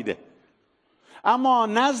نخوابیده. اما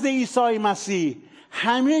نزد عیسی مسیح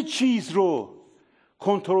همه چیز رو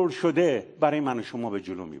کنترل شده برای من و شما به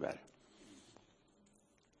جلو میبره.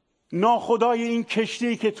 ناخدای این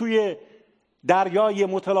کشتی که توی دریای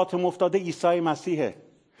متلاطم افتاده عیسی مسیحه.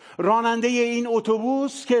 راننده این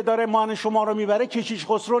اتوبوس که داره من شما رو میبره کشیش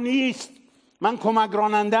خسرو نیست، من کمک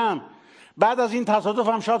راننده‌ام. بعد از این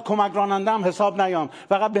تصادفم شاید کمک راننده‌ام حساب نیام،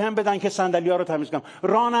 فقط بهم بدن که صندلی‌ها رو تمیز کنم.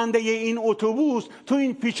 راننده این اتوبوس تو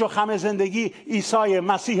این پیچ و خم زندگی عیسی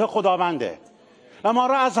مسیح خداونده و ما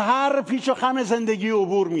رو از هر پیچ و خم زندگی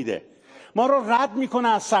عبور میده. ما رو رد میکنه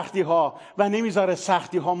از سختی ها و نمیذاره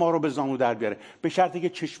سختی ها ما رو به زانو در بیاره، به شرطی که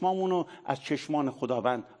چشمامونو از چشمان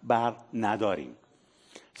خداوند بر نداریم.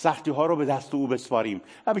 سختی ها رو به دست او بسپاریم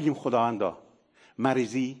و بگیم خداوندا،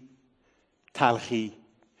 مریضی، تلخی،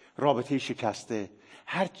 رابطه شکسته،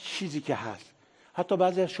 هر چیزی که هست، حتی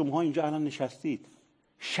بعضی از شما اینجا الان نشستید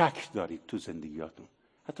شک دارید تو زندگیاتون،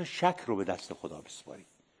 حتی شک رو به دست خدا بسپارید.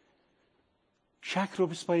 شک رو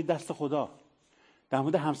بسپارید دست خدا. در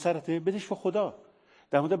مورد همسرت بدش به خدا،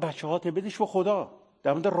 در مورد بچه‌هات بدش به خدا،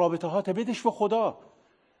 در مورد رابطه‌هات بدش به خدا.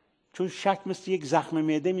 چون شک مثل یک زخم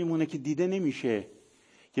معده میمونه که دیده نمیشه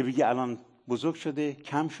که بگی الان بزرگ شده،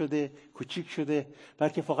 کم شده، کوچیک شده،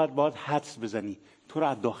 بلکه فقط باید حدس بزنی تو رو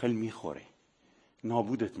از داخل میخوره،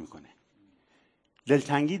 نابودت میکنه.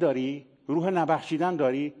 دلتنگی داری، روح نبخشیدن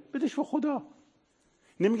داری، بدش به خدا.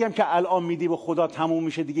 نمیگم که الان میدی به خدا تموم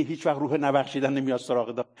میشه دیگه هیچ وقت روح نبخشیدن نمیاد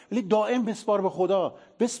سراغت، ولی دائم بسپار به خدا،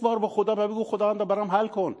 بسپار به خدا و بگو خداوندا برام حل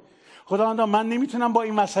کن. خداوندا من نمیتونم با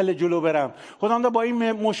این مسئله جلو برم، خداوندا با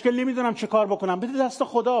این مشکل نمیدونم چه کار بکنم. بده دست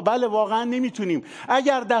خدا. بله واقعا نمیتونیم،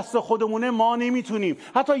 اگر دست خودمونه ما نمیتونیم.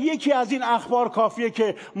 حتی یکی از این اخبار کافیه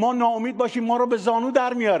که ما ناامید باشیم، ما رو به زانو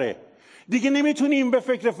در میاره. دیگه نمیتونیم به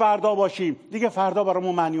فکر فردا باشیم، دیگه فردا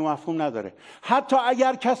برامون معنی و مفهوم نداره. حتی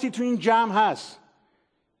اگر کسی تو این جمع هست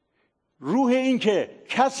روح این که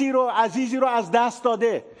کسی رو عزیزی رو از دست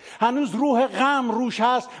داده، هنوز روح غم روش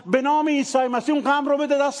هست، به نام عیسی مسیح اون غم رو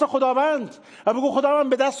بده دست خداوند و بگو خداوند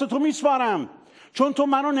به دست تو میسپارم، چون تو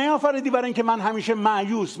منو نیافریدی برای اینکه من همیشه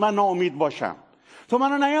مایوس، من ناامید باشم. تو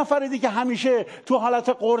منو نیافریدی که همیشه تو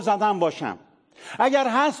حالت غر زدن باشم. اگر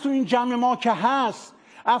هست تو این جمع ما که هست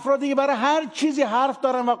افرادی که برای هر چیزی حرف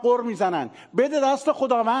دارن و غر میزنن، بده دست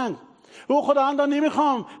خداوند. او خداوندا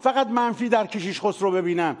نمیخوام فقط منفی در کشیش خسرو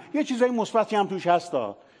ببینم، یه چیزای مثبتی هم توش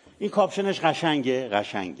هستا. این کاپشنش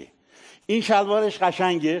قشنگه، این شلوارش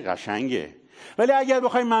قشنگه، ولی اگر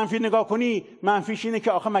بخوای منفی نگاه کنی، منفیش اینه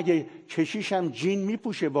که آخه مگه کشیش هم جین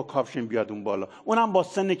میپوشه با کاپشن بیاد اون بالا، اونم با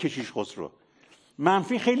سن کشیش خسرو.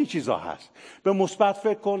 منفی خیلی چیزا هست. به مثبت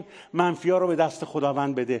فکر کن، منفی ها رو به دست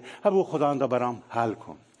خداوند بده، بگو خداوند برام حل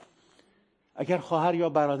کن. اگر خواهر یا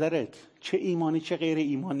برادرت چه ایمانی چه غیر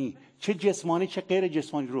ایمانی، چه جسمانی چه غیر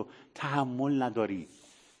جسمانی رو تحمل نداری،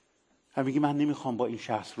 هم میگی من نمیخوام با این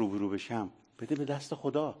شخص روبرو بشم، بده به دست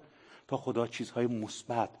خدا تا خدا چیزهای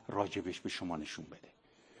مثبت راجبش به شما نشون بده.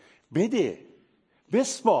 بده،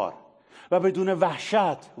 بسپار و بدون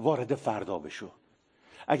وحشت وارد فردا بشو.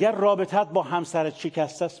 اگر رابطت با همسرت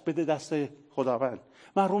شکسته است، بده دست خداوند.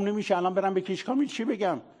 محروم نمیشه. الان برم به کیش کامیل چی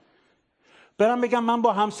بگم؟ برم بگم من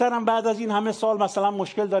با همسرم بعد از این همه سال مثلا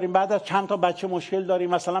مشکل داریم، بعد از چند تا بچه مشکل داریم،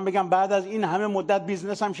 مثلا بگم بعد از این همه مدت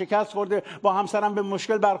بیزنسم شکست خورده، با همسرم به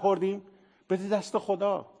مشکل برخوردیم؟ بده دست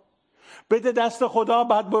خدا. بده دست خدا.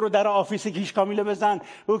 بعد برو در آفیس کیش کامیل بزن،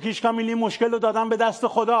 او کیش کامیلی مشکل رو دادم به دست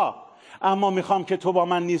خدا، اما میخوام که تو با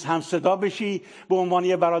من نیز هم صدا بشی، به عنوان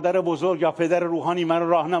یه برادر بزرگ یا پدر روحانی من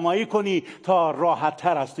راهنمایی کنی تا راحت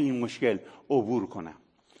تر از تو این مشکل عبور کنم.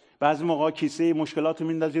 بعضی موقع کیسه مشکلات رو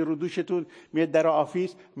میندازی رو دوشتون، میاد در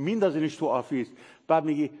آفیس میندازینش تو آفیس، بعد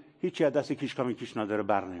میگی هیچی از دست کیش کامیل کیش نداره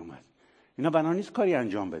بر نیومد. اینا بنا نیست کاری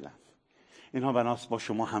انجام بدن. اینا بناست با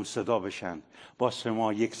شما هم صدا بشن، با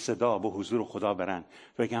شما یک صدا به حضور خدا برن،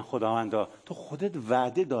 بگن خداوندا تو خودت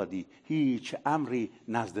وعده دادی هیچ امری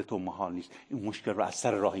نزد تو محال نیست، این مشکل رو از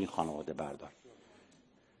سر راه این خانواده بردار.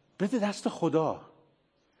 بده دست خدا.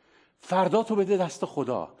 فردا تو بده دست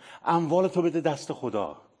خدا. اموال تو بده دست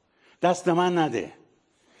خدا. دست من نده.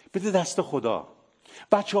 بده دست خدا.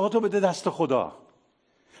 بچه ها تو بده دست خدا.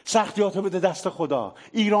 سختیاتو بده دست خدا.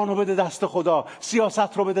 ایرانو بده دست خدا.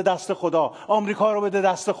 سیاست رو بده دست خدا. آمریکا رو بده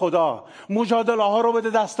دست خدا. مجادله ها رو بده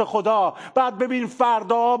دست خدا. بعد ببین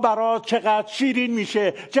فردا برات چقدر شیرین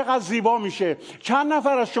میشه، چقدر زیبا میشه. چند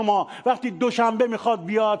نفر از شما وقتی دوشنبه میخواد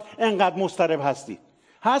بیاد انقدر مضطرب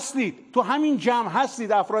هستید تو همین جمع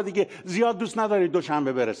هستید، افرادی که زیاد دوست ندارید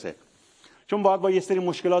دوشنبه برسه، چون باید با یه سری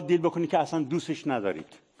مشکلات دیل بکنید که اصلا دوستش ندارید.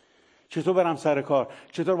 چطور برم سر کار؟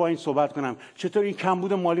 چطور با این صحبت کنم؟ چطور این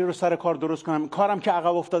کمبود مالی رو سر کار درست کنم؟ کارم که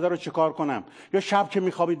عقب افتاده رو چیکار کنم؟ یا شب که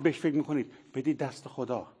میخوابید بهش فکر میکنید؟ بدید دست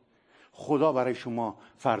خدا. خدا برای شما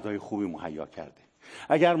فردای خوبی مهیا کرده.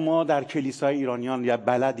 اگر ما در کلیسای ایرانیان یا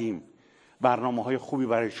بلدیم برنامه‌های خوبی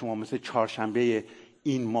برای شما مثل چهارشنبه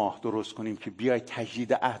این ماه درست کنیم که بیاید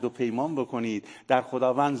تجدید عهد و پیمان بکنید در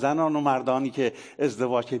خداوند، زنان و مردانی که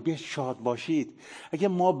ازدواج کردید بیاید شاد باشید. اگه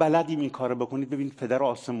ما بلدیم این کارو بکنید، ببینید پدر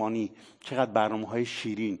آسمانی چقدر برنامه‌های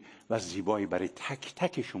شیرین و زیبایی برای تک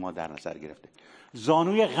تک شما در نظر گرفته.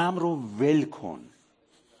 زانوی غم رو ول کن.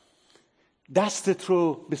 دستت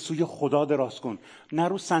رو به سوی خدا دراز کن. نه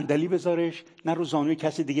رو صندلی بذارش، نه رو زانوی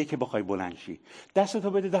کسی دیگه که بخوای بلند شی. دستت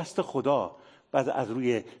رو بده دست خدا. بعد از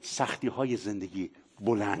روی سختی‌های زندگی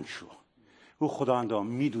بلند شو. او خداوندا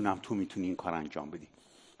میدونم تو میتونی این کار انجام بدی.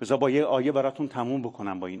 بذار با یه آیه براتون تموم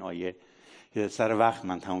بکنم. با این آیه که سر وقت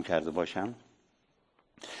من تموم کرده باشم.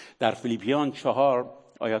 در فیلیپیان 4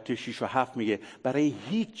 آیات 6 و 7 میگه برای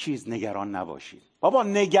هیچ چیز نگران نباشید. بابا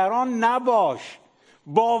نگران نباش.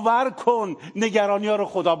 باور کن نگرانی ها رو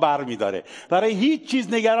خدا بر می داره. برای هیچ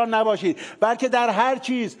چیز نگران نباشید، بلکه در هر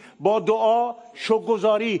چیز با دعا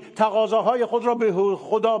شکرگزاری تقاضاهای خود را به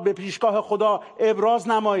خدا، به پیشگاه خدا ابراز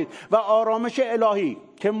نمایید و آرامش الهی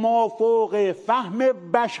که مافوق فهم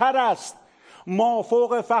بشر است.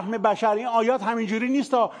 مافوق فهم بشر. این آیات همینجوری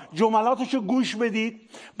نیست تا جملاتشو گوش بدید،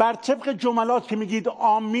 بر طبق جملات که میگید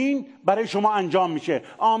آمین برای شما انجام میشه.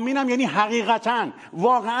 آمین هم یعنی حقیقتاً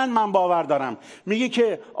واقعاً من باور دارم. میگه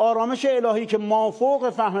که آرامش الهی که مافوق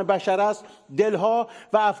فهم بشر است دلها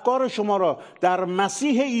و افکار شما را در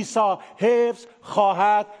مسیح عیسی حفظ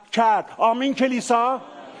خواهد کرد. آمین کلیسا.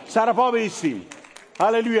 سرپا بایستیم.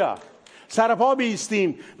 هللویا. سرپا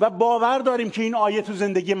بایستیم و باور داریم که این آیه تو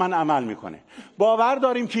زندگی من عمل میکنه. باور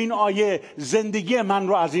داریم که این آیه زندگی من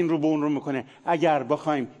رو از این رو به اون رو میکنه. اگر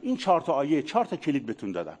بخوایم این 4 تا آیه 4 تا کلید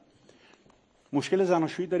بهتون دادم. مشکل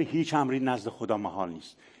زناشویی داری، هیچ امری نزد خدا محال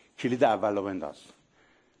نیست. کلید اول رو بنداز.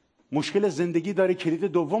 مشکل زندگی داری، کلید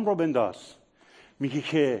دوم رو بنداز. میگه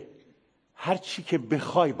که هر چی که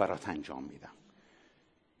بخوای برات انجام میدم.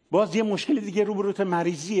 باز یه مشکل دیگه روبروت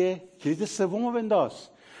مریضیه، کلید سوم رو بنداز.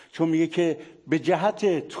 چون میگه که به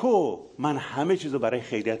جهت تو من همه چیزو برای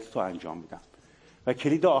خیریت تو انجام میدم. و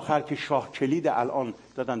کلید آخر که شاه کلید الان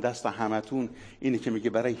دادن دست همتون اینه که میگه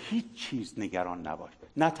برای هیچ چیز نگران نباش.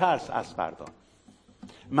 نترس از فردا.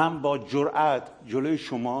 من با جرأت جلوی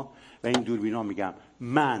شما و این دوربینا میگم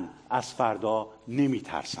من از فردا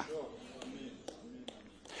نمیترسم.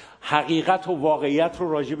 حقیقت و واقعیت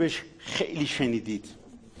رو راجبش خیلی شنیدید.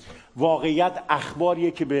 واقعیت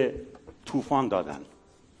اخباریه که به طوفان دادن.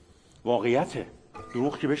 واقعیته،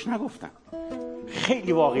 دروغ که بهش نگفتن.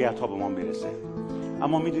 خیلی واقعیت ها به ما میرسه،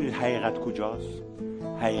 اما میدونید حقیقت کجاست؟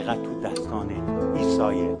 حقیقت تو دستان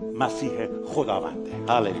عیسی مسیح خداونده.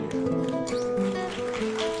 هاللویا.